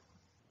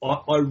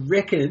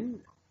reckon,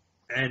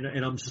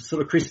 and I'm just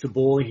sort of crystal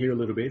balling here a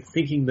little bit,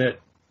 thinking that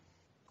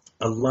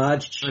a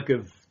large chunk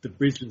of the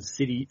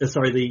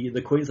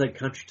the Queensland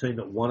country team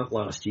that won it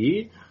last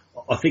year,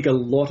 I think a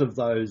lot of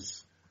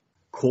those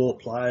core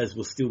players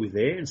will still be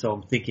there, and so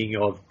I'm thinking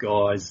of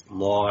guys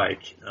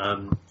like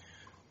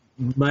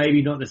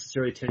maybe not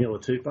necessarily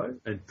Taniela Tupou,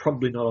 and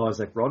probably not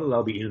Isaac Rodder.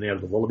 They'll be in and out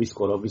of the Wallaby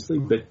squad, obviously,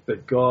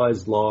 but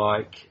guys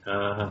like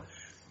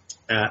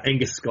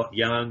Angus Scott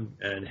Young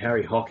and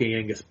Harry Hocking,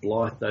 Angus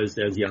Blythe,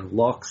 those young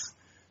locks.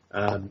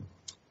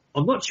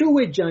 I'm not sure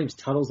where James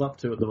Tuttle's up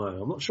to at the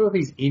moment. I'm not sure if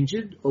he's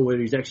injured or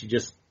whether he's actually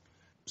just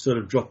sort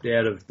of dropped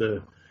out of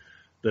the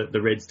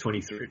Reds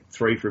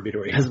 23 for a bit,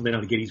 or he hasn't been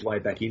able to get his way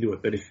back into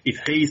it. But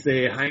if he's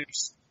there,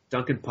 Hamish,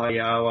 Duncan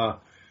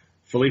Payawa,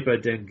 Filippo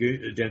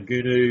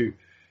Dangunu,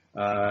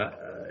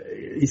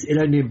 is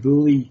Edo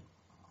Nambuli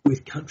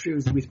with country or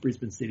is he with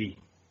Brisbane City?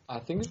 I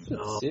think it's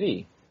with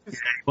City. Yeah,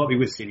 it might be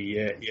with City,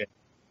 yeah.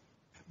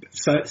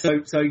 So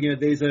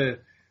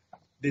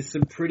there's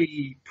some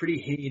pretty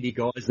handy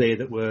guys there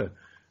that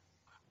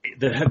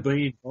have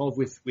been involved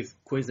with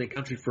Queensland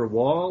country for a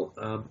while.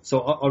 So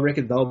I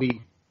reckon they'll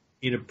be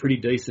in a pretty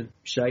decent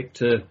shape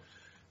to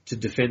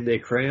defend their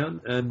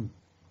crown. And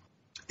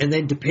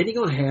then depending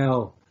on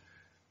how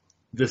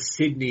the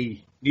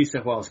Sydney New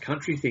South Wales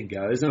country thing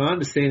goes, and I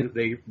understand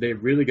that they're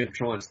really going to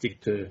try and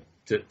stick to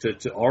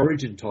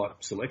origin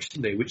type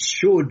selection there, which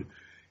should,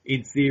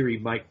 in theory,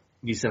 make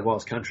New South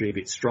Wales country a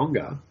bit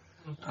stronger.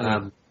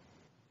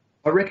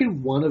 I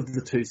reckon one of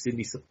the two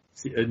New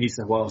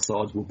South Wales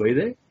sides will be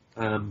there.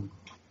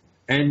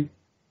 And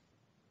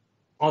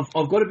I've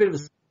got a bit of a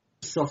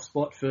soft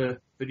spot for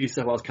New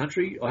South Wales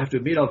country. I have to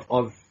admit,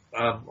 I've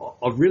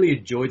really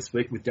enjoyed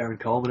speaking with Darren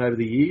Coleman over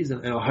the years,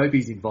 and I hope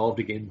he's involved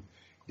again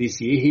this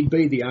year. He'd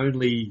be the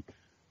only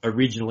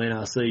original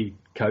NRC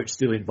coach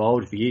still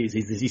involved if he is.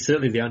 He's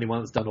certainly the only one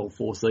that's done all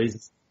 4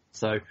 seasons.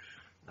 So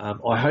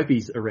I hope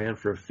he's around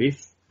for a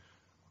 5th.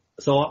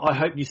 So I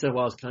hope New South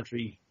Wales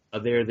country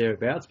are there or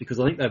thereabouts, because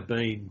I think they've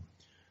been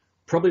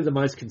probably the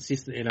most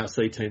consistent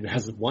NRC team that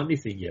hasn't won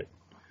anything yet.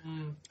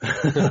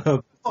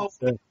 Well,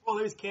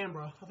 there's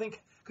Canberra, I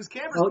think, because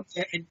Canberra.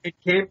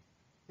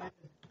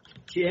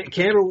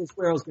 Canberra was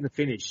where I was going to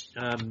finish,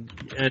 and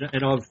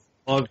I've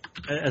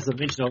as I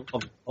mentioned,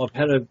 I've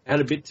had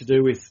a bit to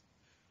do with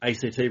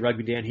ACT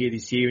rugby down here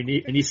this year,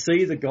 and you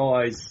see the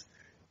guys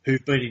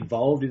who've been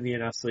involved in the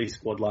NRC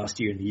squad last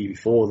year and the year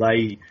before,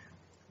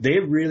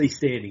 they're really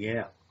standing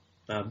out.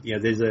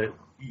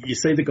 You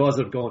see the guys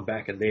that have gone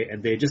back, and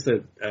they're just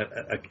a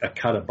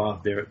cut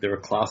above. They're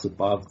a class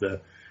above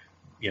the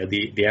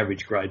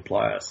average grade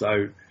player. So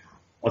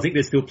I think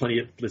there's still plenty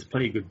of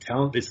good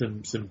talent. There's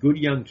some good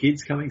young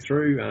kids coming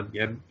through.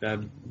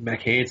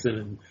 Mac Hansen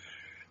and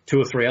 2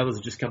 or 3 others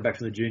have just come back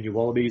from the junior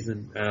Wallabies,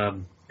 and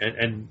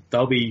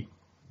they'll be.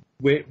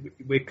 We're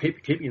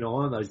keeping an eye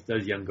on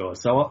those young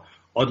guys. So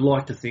I'd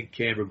like to think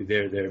Canberra will be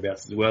there or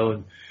thereabouts as well,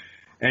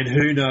 and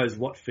who knows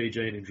what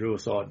Fijian and Drua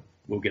side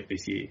we'll get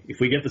this year. If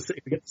we get the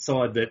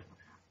side that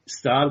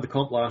started the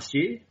comp last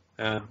year,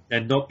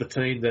 and not the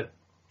team that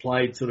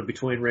played sort of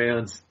between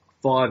rounds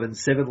 5 and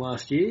 7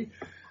 last year,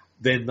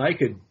 then they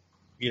could,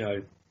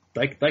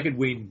 they could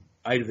win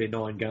 8 of their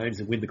 9 games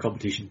and win the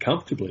competition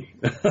comfortably.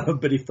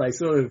 But if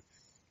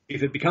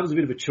it becomes a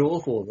bit of a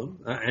chore for them,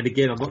 and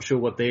again, I'm not sure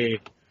what their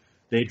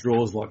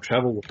draws like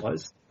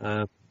travel-wise,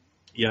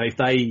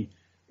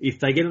 if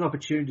they get an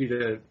opportunity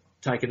to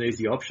take an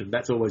easy option,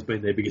 that's always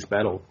been their biggest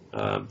battle.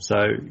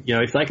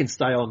 If they can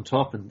stay on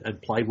top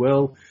and play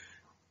well,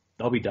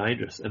 they'll be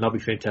dangerous and they'll be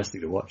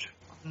fantastic to watch.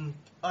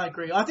 I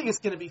agree. I think it's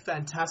going to be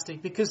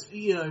fantastic because,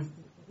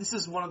 this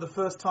is one of the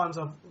first times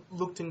I've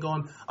looked and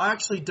gone, I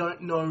actually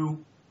don't know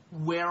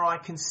where I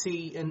can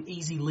see an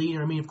easy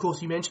leader. I mean, of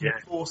course, you mentioned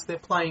the Force. They're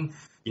playing.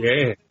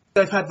 Yeah.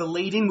 They've had the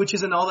lead-in, which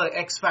is another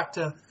X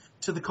factor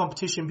to the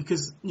competition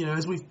because,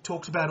 as we've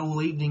talked about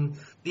all evening,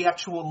 the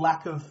actual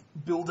lack of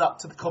build-up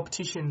to the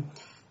competition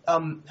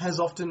has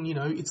often,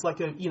 it's like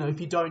if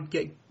you don't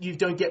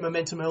get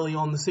momentum early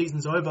on, the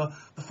season's over.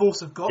 The Force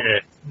have got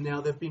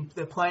now. They've been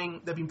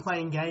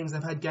playing games.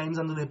 They've had games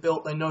under their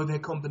belt. They know their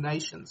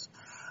combinations.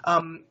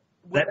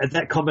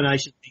 That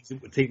combination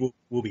thing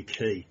will be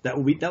key. That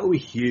will be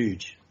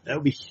huge. That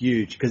will be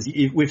huge because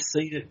we've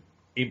seen it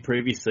in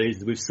previous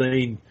seasons. We've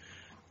seen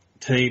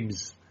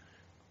teams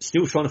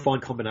still trying to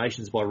find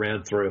combinations by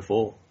round 3 or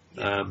 4.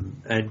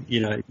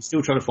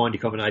 Still trying to find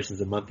your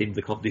combinations a month into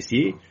the comp this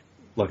year.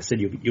 Like I said,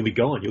 you'll be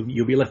gone.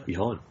 You'll be left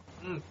behind.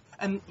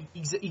 And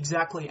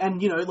exactly.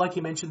 And like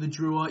you mentioned, the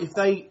Drua, if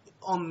they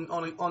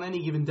on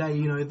any given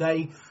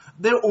day,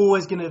 they're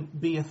always going to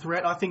be a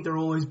threat. I think they'll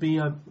always be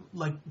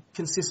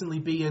consistently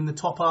be in the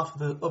top half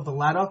of the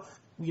ladder.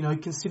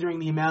 Considering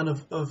the amount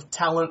of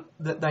talent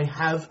that they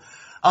have.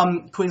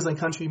 Queensland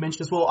country you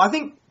mentioned as well. I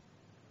think.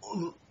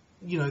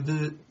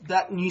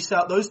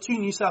 Those 2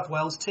 New South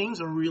Wales teams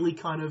are really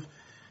kind of,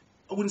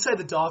 I wouldn't say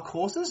the dark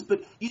horses,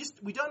 but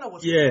we don't know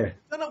what's going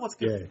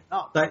to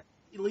up.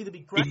 It'll either be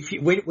great.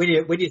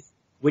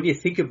 When you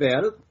think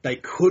about it, they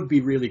could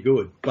be really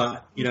good,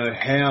 but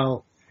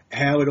how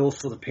it all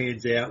sort of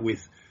pans out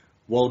with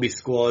Wallaby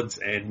squads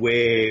and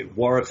where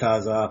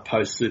Waratahs are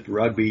post Super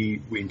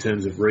Rugby in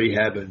terms of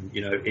rehab and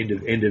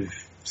end of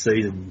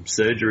season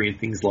surgery and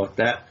things like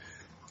that,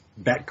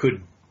 that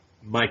could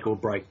make or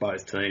break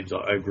both teams.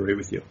 I agree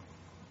with you.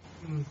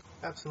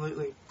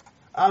 Absolutely.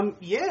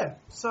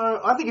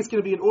 So I think it's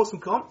going to be an awesome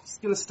comp. It's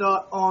going to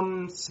start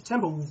on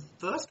September 1st,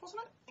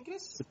 wasn't it? I think it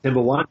is.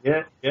 September 1,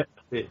 yeah, that's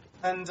it.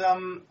 And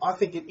I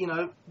think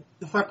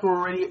the fact we're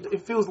already,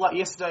 it feels like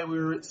yesterday we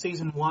were at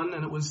season 1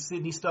 and it was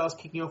Sydney Stars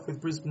kicking off with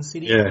Brisbane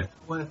City. Yeah.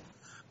 We're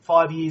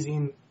 5 years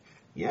in.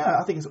 Yeah,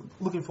 I think it's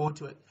looking forward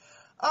to it.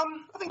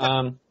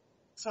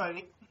 Sorry,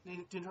 Nick.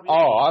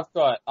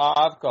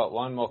 I've got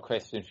one more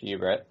question for you,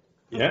 Brett.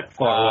 Yeah.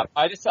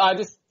 I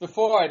just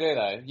before I do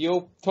though, you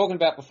were talking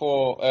about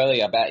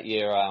earlier about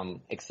your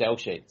Excel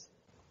sheets.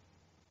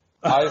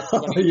 I just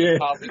want to give a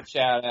public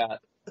shout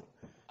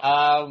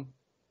out.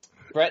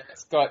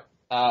 Brett's got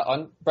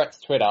on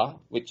Brett's Twitter,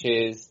 which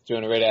is, do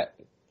you want to read out?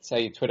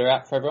 Say your Twitter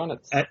out for everyone.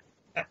 It's at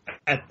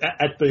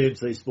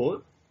BMC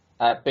Sport.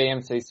 At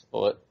BMC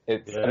Sport,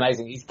 it's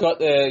amazing. You got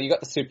the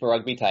Super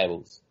Rugby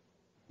tables.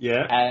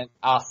 Yeah. And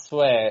I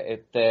swear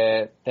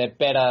they're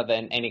better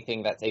than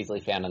anything that's easily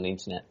found on the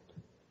internet.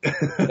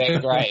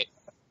 They're great.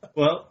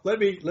 Well, let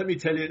me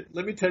tell you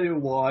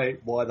why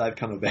they've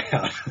come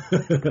about.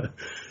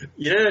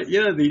 You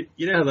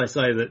know how they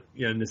say that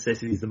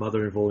necessity is the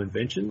mother of all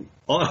invention.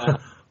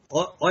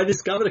 I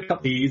discovered a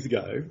couple of years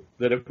ago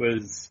that it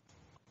was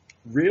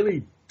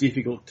really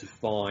difficult to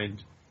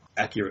find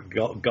accurate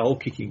goal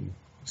kicking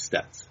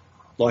stats.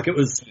 Like it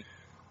was,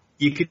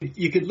 you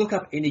could look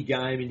up any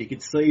game and you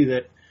could see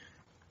that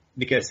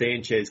Nico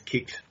Sanchez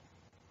kicked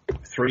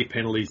 3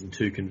 penalties and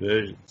 2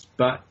 conversions,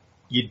 but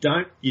you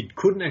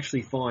couldn't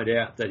actually find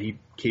out that he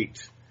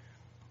kicked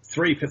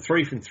 3 from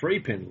 3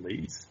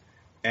 penalties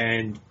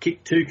and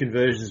kicked 2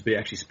 conversions, but he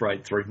actually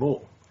sprayed 3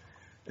 more.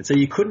 And so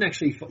you couldn't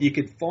actually, you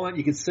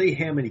could see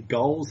how many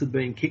goals had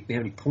been kicked and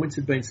how many points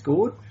had been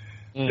scored,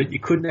 but you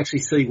couldn't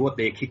actually see what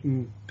their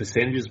kicking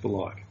percentages were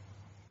like.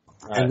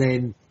 Right. And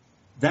then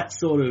that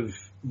sort of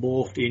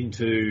morphed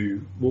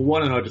into, well, why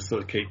don't I just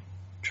sort of keep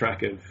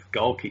track of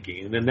goal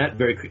kicking? And then that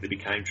very quickly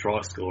became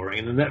try scoring,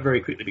 and then that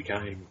very quickly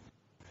became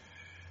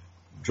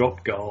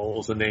drop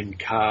goals and then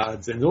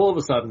cards. And all of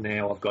a sudden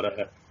now I've got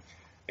a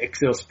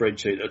Excel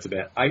spreadsheet that's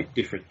about 8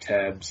 different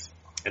tabs.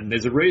 And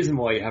there's a reason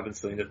why you haven't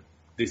seen it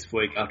this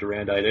week after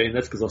round 18.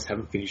 That's because I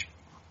haven't finished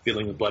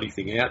filling the bloody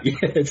thing out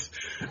yet.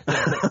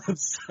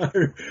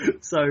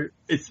 So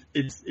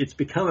it's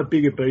become a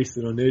bigger beast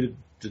than I needed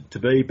to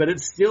be, but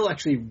it's still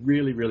actually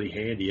really, really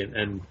handy.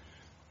 And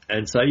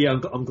so, yeah,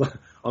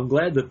 I'm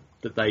glad that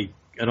they,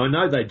 and I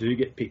know they do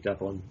get picked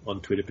up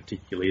on Twitter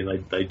particularly,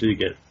 and they do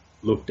get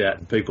looked at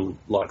and people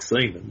like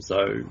seeing them. So,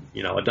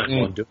 you know, I don't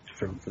mind doing it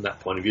from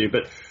that point of view,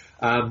 but,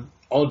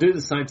 I'll do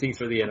the same thing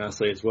for the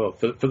NRC as well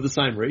for the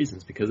same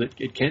reasons, because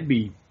it can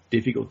be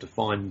difficult to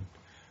find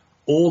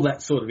all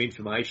that sort of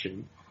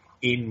information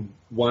in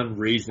one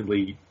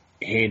reasonably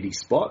handy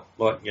spot.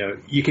 Like, you know,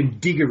 you can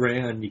dig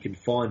around, you can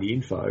find the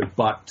info,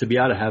 but to be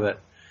able to have it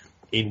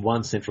in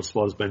one central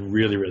spot has been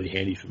really, really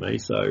handy for me.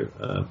 So,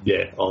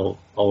 yeah,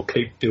 I'll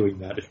keep doing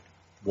that if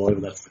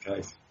whatever that's the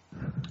case.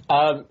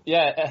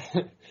 Yeah.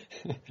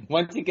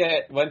 Once you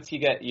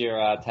get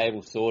your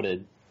table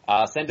sorted,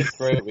 send it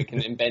through. We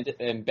can embed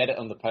it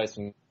on the post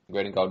from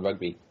Green and Gold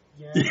Rugby.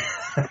 Yeah.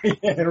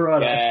 Yeah,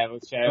 right. Yeah, we'll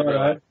show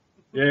everyone.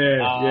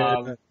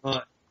 Yeah.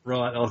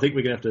 Right. I think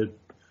we're going to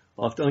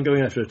have to. I'm going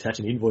to have to attach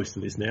an invoice to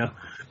this now.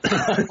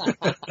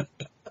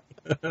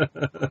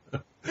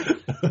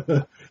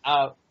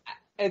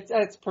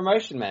 It's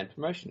promotion, man.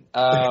 Promotion.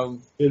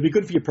 It'd be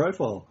good for your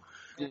profile.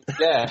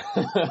 Yeah.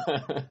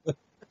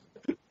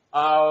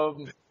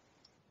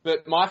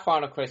 But my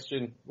final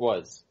question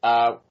was,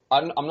 I'm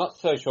not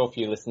so sure if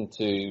you listened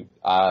to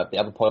the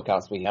other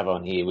podcast we have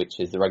on here, which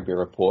is the Rugby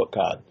Report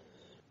Card.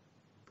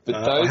 But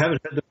I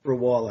haven't had them for a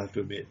while, I have to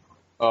admit.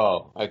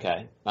 Oh,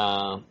 okay.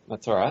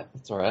 That's all right.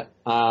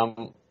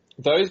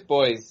 Those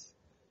boys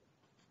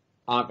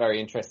aren't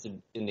very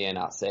interested in the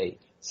NRC.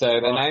 So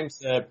their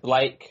names are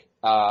Blake,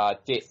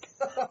 Dick,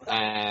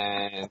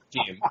 and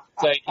Jim.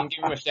 So you can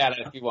give them a shout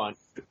out if you want.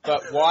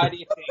 But why do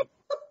you think,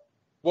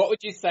 what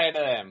would you say to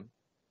them?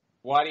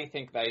 Why do you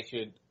think they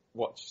should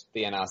watch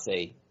the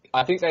NRC?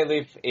 I think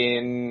they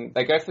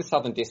go for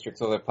Southern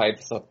Districts, or they played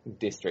for Southern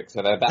Districts,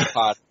 so they're that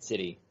part of the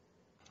city.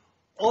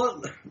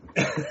 What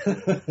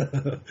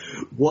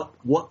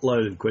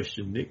loaded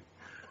question, Nick?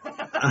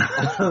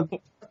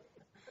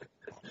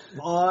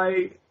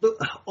 I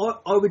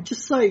would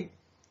just say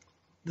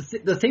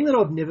the thing that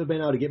I've never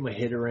been able to get my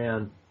head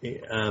around,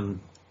 the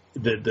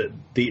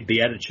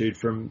attitude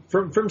from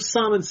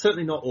some, and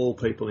certainly not all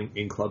people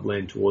in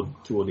clubland toward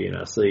the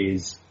NRC,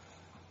 is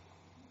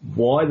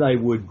why they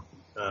would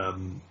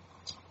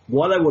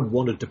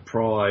want to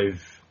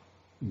deprive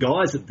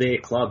guys at their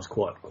clubs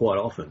quite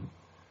often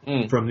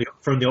from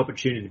the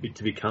opportunity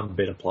to become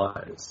better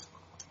players.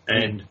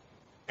 And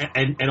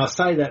I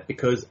say that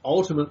because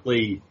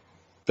ultimately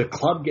the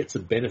club gets a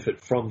benefit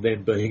from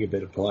them being a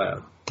better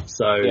player.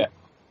 So I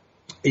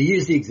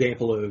use the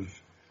example of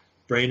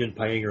Brandon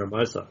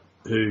Paenga-Amosa,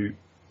 who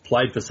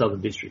played for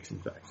Southern Districts, in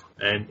fact,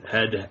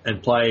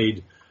 and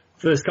played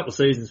first couple of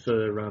seasons for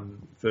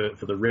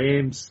the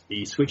Rams.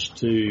 He switched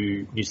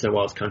to New South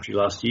Wales Country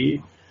last year,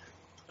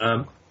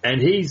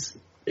 and he's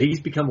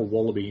become a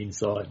Wallaby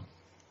inside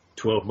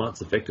 12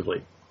 months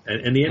effectively.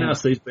 And the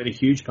NRC has been a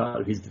huge part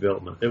of his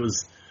development.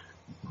 The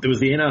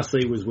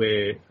NRC was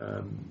where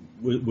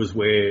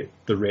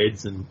the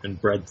Reds and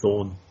Brad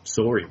Thorne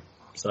saw him.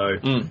 So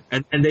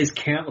and there's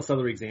countless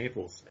other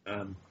examples.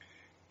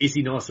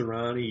 Issy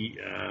Naisarani,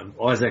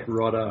 Isaac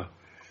Rodder,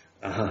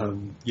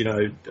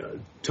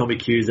 Tommy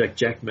Cusack,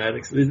 Jack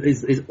Maddox.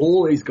 There's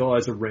all these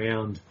guys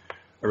around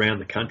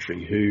the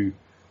country who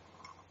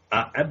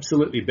are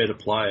absolutely better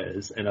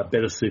players and are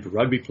better Super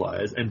Rugby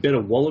players and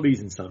better Wallabies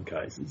in some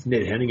cases.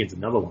 Ned Hannigan's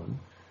another one,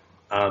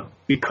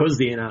 because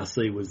the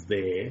NRC was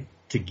there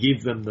to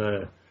give them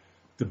the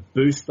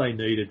boost they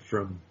needed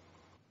from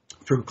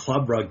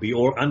club rugby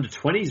or under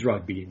 20s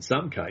rugby in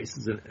some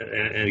cases,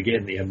 and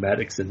again, you have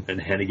Maddox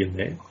and Hannigan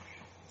there.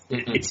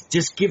 It's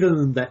just given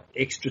them that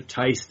extra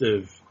taste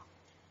of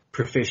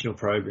professional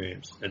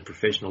programs and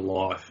professional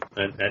life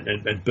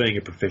and being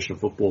a professional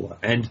footballer.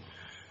 And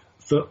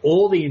for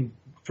all the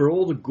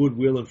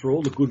goodwill and for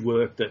all the good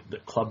work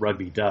that club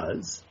rugby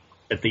does,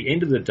 at the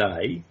end of the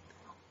day,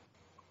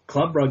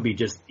 club rugby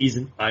just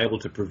isn't able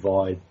to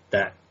provide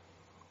that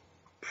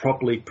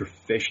properly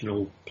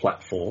professional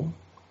platform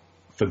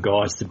for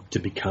guys to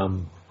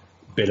become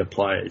better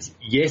players.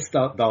 Yes,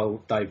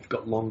 they've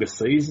got longer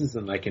seasons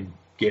and they can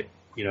get,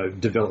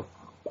 develop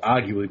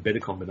arguably better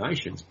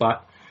combinations,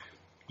 but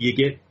you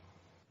get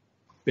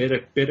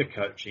better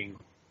coaching,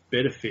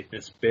 better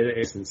fitness, better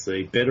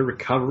S&C, better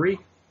recovery.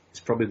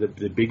 It's probably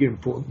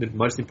the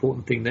most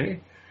important thing there.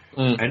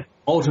 And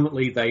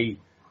ultimately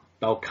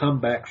they'll come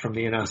back from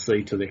the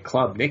NRC to their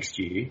club next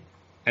year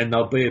and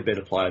they'll be a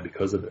better player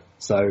because of it.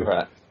 So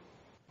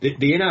the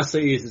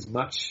NRC is as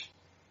much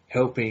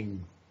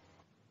helping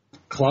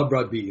club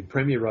rugby and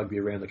premier rugby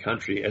around the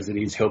country as it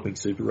is helping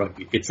Super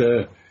Rugby. It's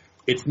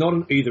not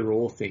an either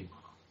or thing.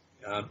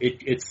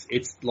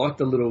 It's like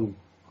the little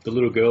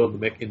girl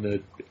in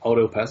the old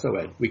El Paso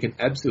ad. We can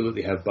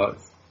absolutely have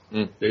both,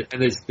 and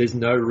there's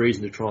no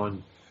reason to try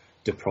and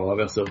deprive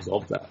ourselves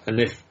of that.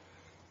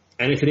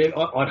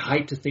 I'd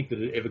hate to think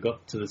that it ever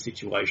got to the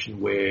situation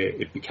where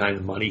it became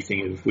a money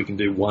thing if we can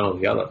do one or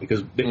the other,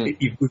 because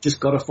we've just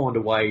got to find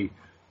a way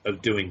of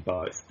doing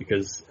both,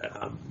 because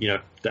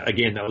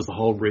again, that was the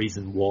whole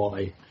reason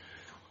why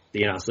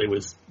the NRC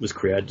was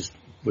created,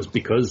 was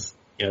because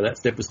that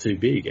step was too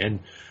big. And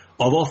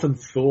I've often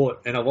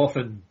thought, and I've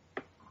often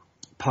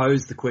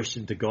posed the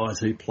question to guys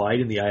who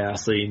played in the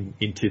ARC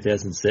in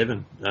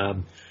 2007,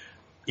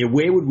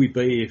 where would we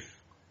be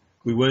if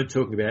we weren't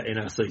talking about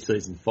NRC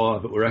season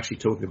 5, but we're actually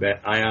talking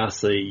about ARC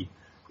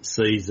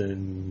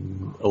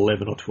season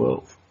 11 or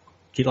 12?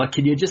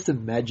 Can you just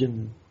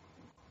imagine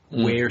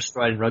where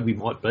Australian rugby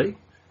might be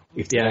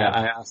if the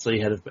ARC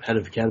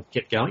had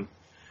kept going?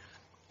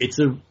 It's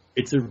a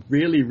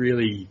really,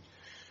 really,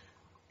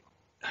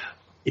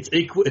 it's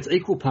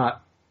equal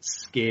part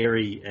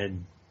scary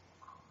and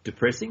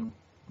depressing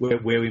where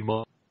we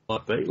might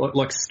be,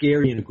 like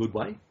scary in a good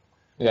way,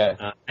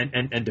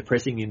 and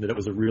depressing in that it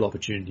was a real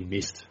opportunity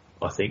missed.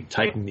 I think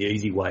taking the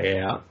easy way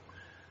out,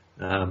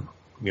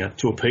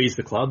 to appease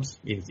the clubs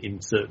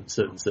in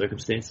certain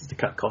circumstances, to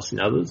cut costs in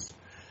others.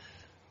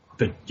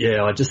 But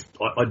yeah, I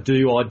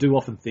do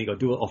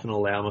often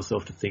allow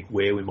myself to think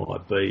where we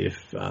might be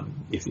if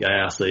the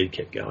ARC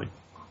kept going.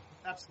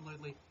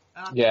 Absolutely.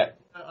 Yeah.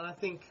 And I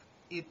think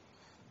it,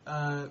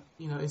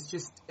 it's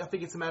just, I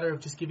think it's a matter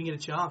of just giving it a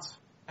chance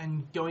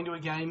and going to a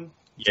game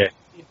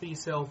for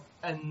yourself.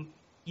 And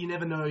you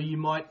never know, you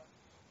might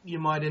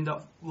end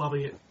up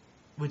loving it,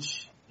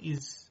 which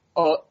is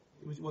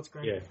what's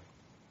great. Yeah.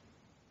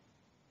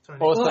 Sorry.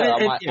 Also,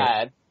 I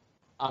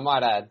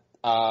might add,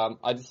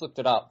 I just looked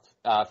it up.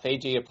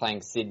 Fiji are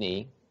playing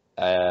Sydney,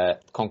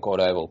 Concord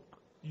Oval.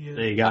 Yeah.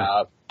 There you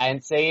go.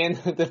 And seeing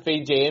the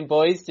Fijian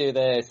boys do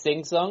their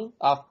sing-song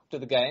after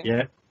the game.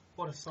 Yeah.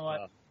 What a sight.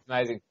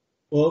 Amazing.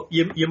 Well,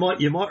 you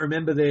might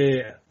remember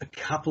there a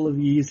couple of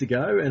years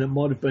ago, and it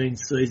might have been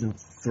season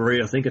 3. I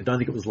don't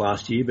think it was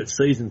last year, but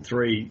season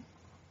 3,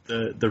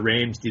 the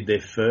Rams did their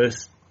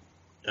first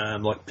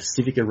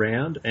Pacifica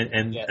round,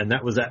 and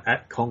that was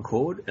at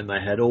Concord, and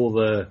they had all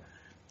the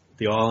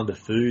Islander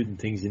food and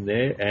things in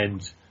there,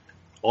 and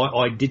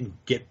I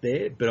didn't get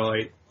there, but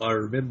I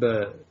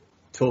remember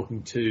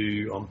talking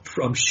to,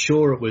 I'm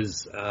sure it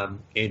was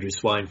Andrew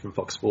Swain from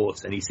Fox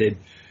Sports, and he said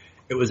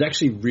it was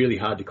actually really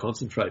hard to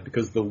concentrate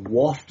because the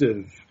waft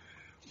of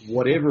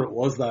whatever it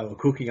was they were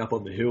cooking up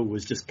on the hill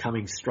was just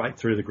coming straight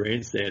through the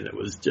grandstand.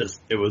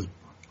 The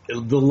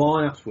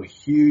lineups were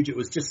huge. It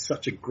was just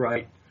such a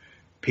great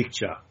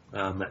picture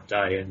that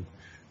day, and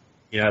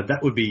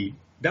that would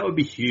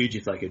be huge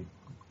if they could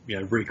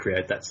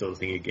recreate that sort of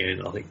thing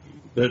again. I think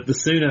the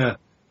sooner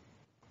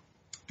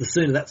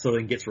that sort of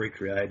thing gets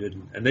recreated,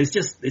 and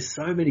there's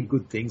so many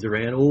good things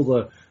around. All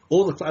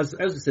the clubs,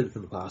 as we said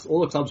from the past,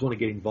 all the clubs want to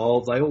get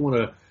involved. They all want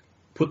to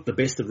put the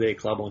best of their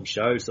club on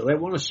show, so they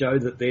want to show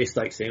that their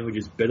steak sandwich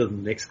is better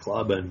than the next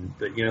club, and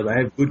that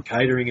they have good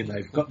catering and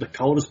they've got the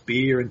coldest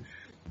beer, and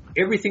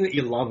everything that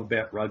you love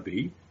about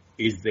rugby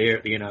is there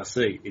at the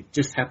NRC. It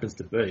just happens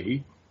to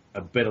be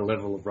a better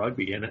level of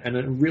rugby and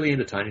a really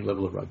entertaining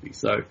level of rugby.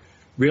 So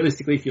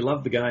realistically, if you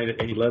love the game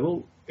at any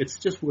level, it's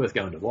just worth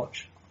going to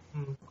watch.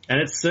 And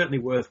it's certainly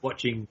worth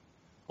watching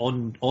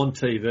on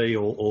TV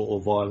or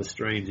via the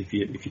streams if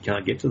you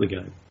can't get to the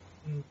game.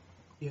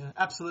 Yeah,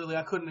 absolutely.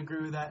 I couldn't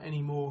agree with that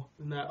any more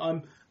than that.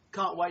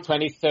 Can't wait.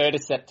 23rd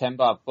of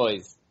September,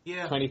 boys.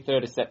 Yeah.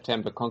 23rd of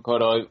September,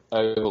 Concord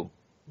Oval.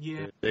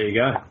 Yeah. There you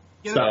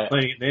go. Start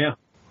playing it now.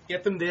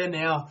 Get them there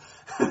now.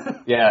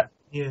 Yeah.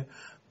 Yeah.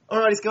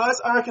 Alrighty, guys.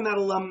 I reckon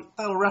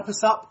that'll wrap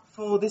us up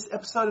for this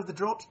episode of the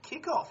Dropped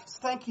Kickoff.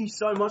 Thank you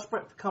so much,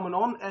 Brett, for coming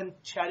on and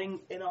chatting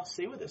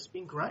NRC with us. It's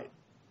been great.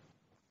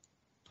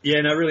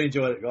 Yeah, no, I really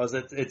enjoyed it, guys.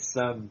 It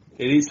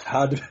is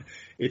hard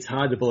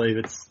to believe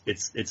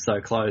it's so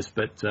close,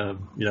 but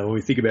when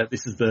we think about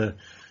this is the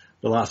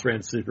last round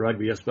of Super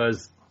Rugby, I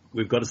suppose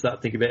we've got to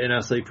start thinking about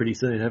NRC pretty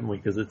soon, haven't we?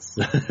 Because it's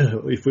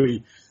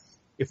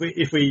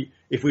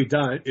if we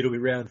don't, it'll be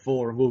round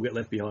 4 and we'll get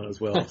left behind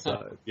as well.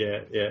 So yeah.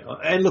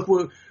 And look,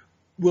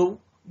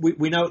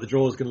 we know what the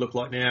draw is going to look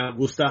like now.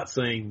 We'll start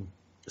seeing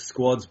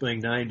squads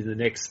being named in the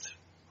next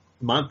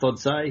month, I'd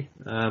say.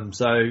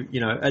 So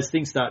as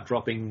things start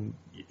dropping,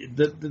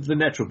 the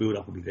natural build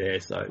up will be there.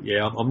 So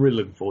yeah, I'm really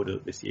looking forward to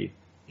it this year.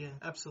 Yeah,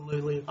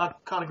 absolutely. I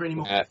can't agree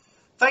anymore. Yeah.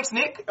 Thanks,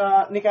 Nick.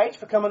 Nick H,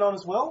 for coming on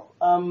as well.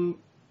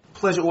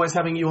 Pleasure always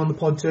having you on the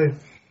pod too.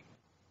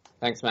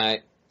 Thanks,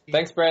 mate.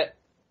 Thanks, Brett.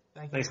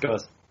 Thanks,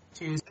 guys.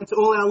 Cheers. And to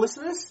all our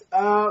listeners,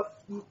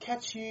 we'll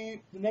catch you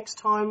the next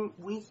time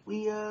we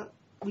have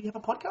a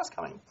podcast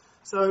coming.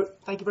 So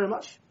thank you very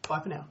much. Bye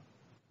for now.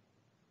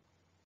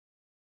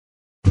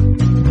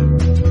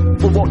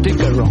 Well, what did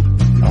go wrong?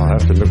 I'll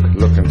have to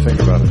look and think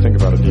about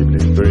it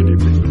deeply, very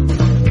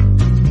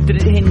deeply. Did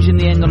it hinge in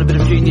the end on a bit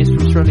of genius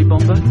from Sreli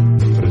Bombo?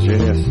 Bit of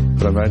genius,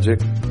 bit of magic.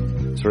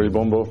 Sreli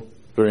Bombo,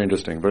 very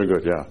interesting, very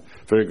good, yeah.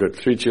 Very good.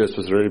 3 cheers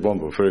for Sreli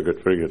Bombo, very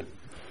good, very good.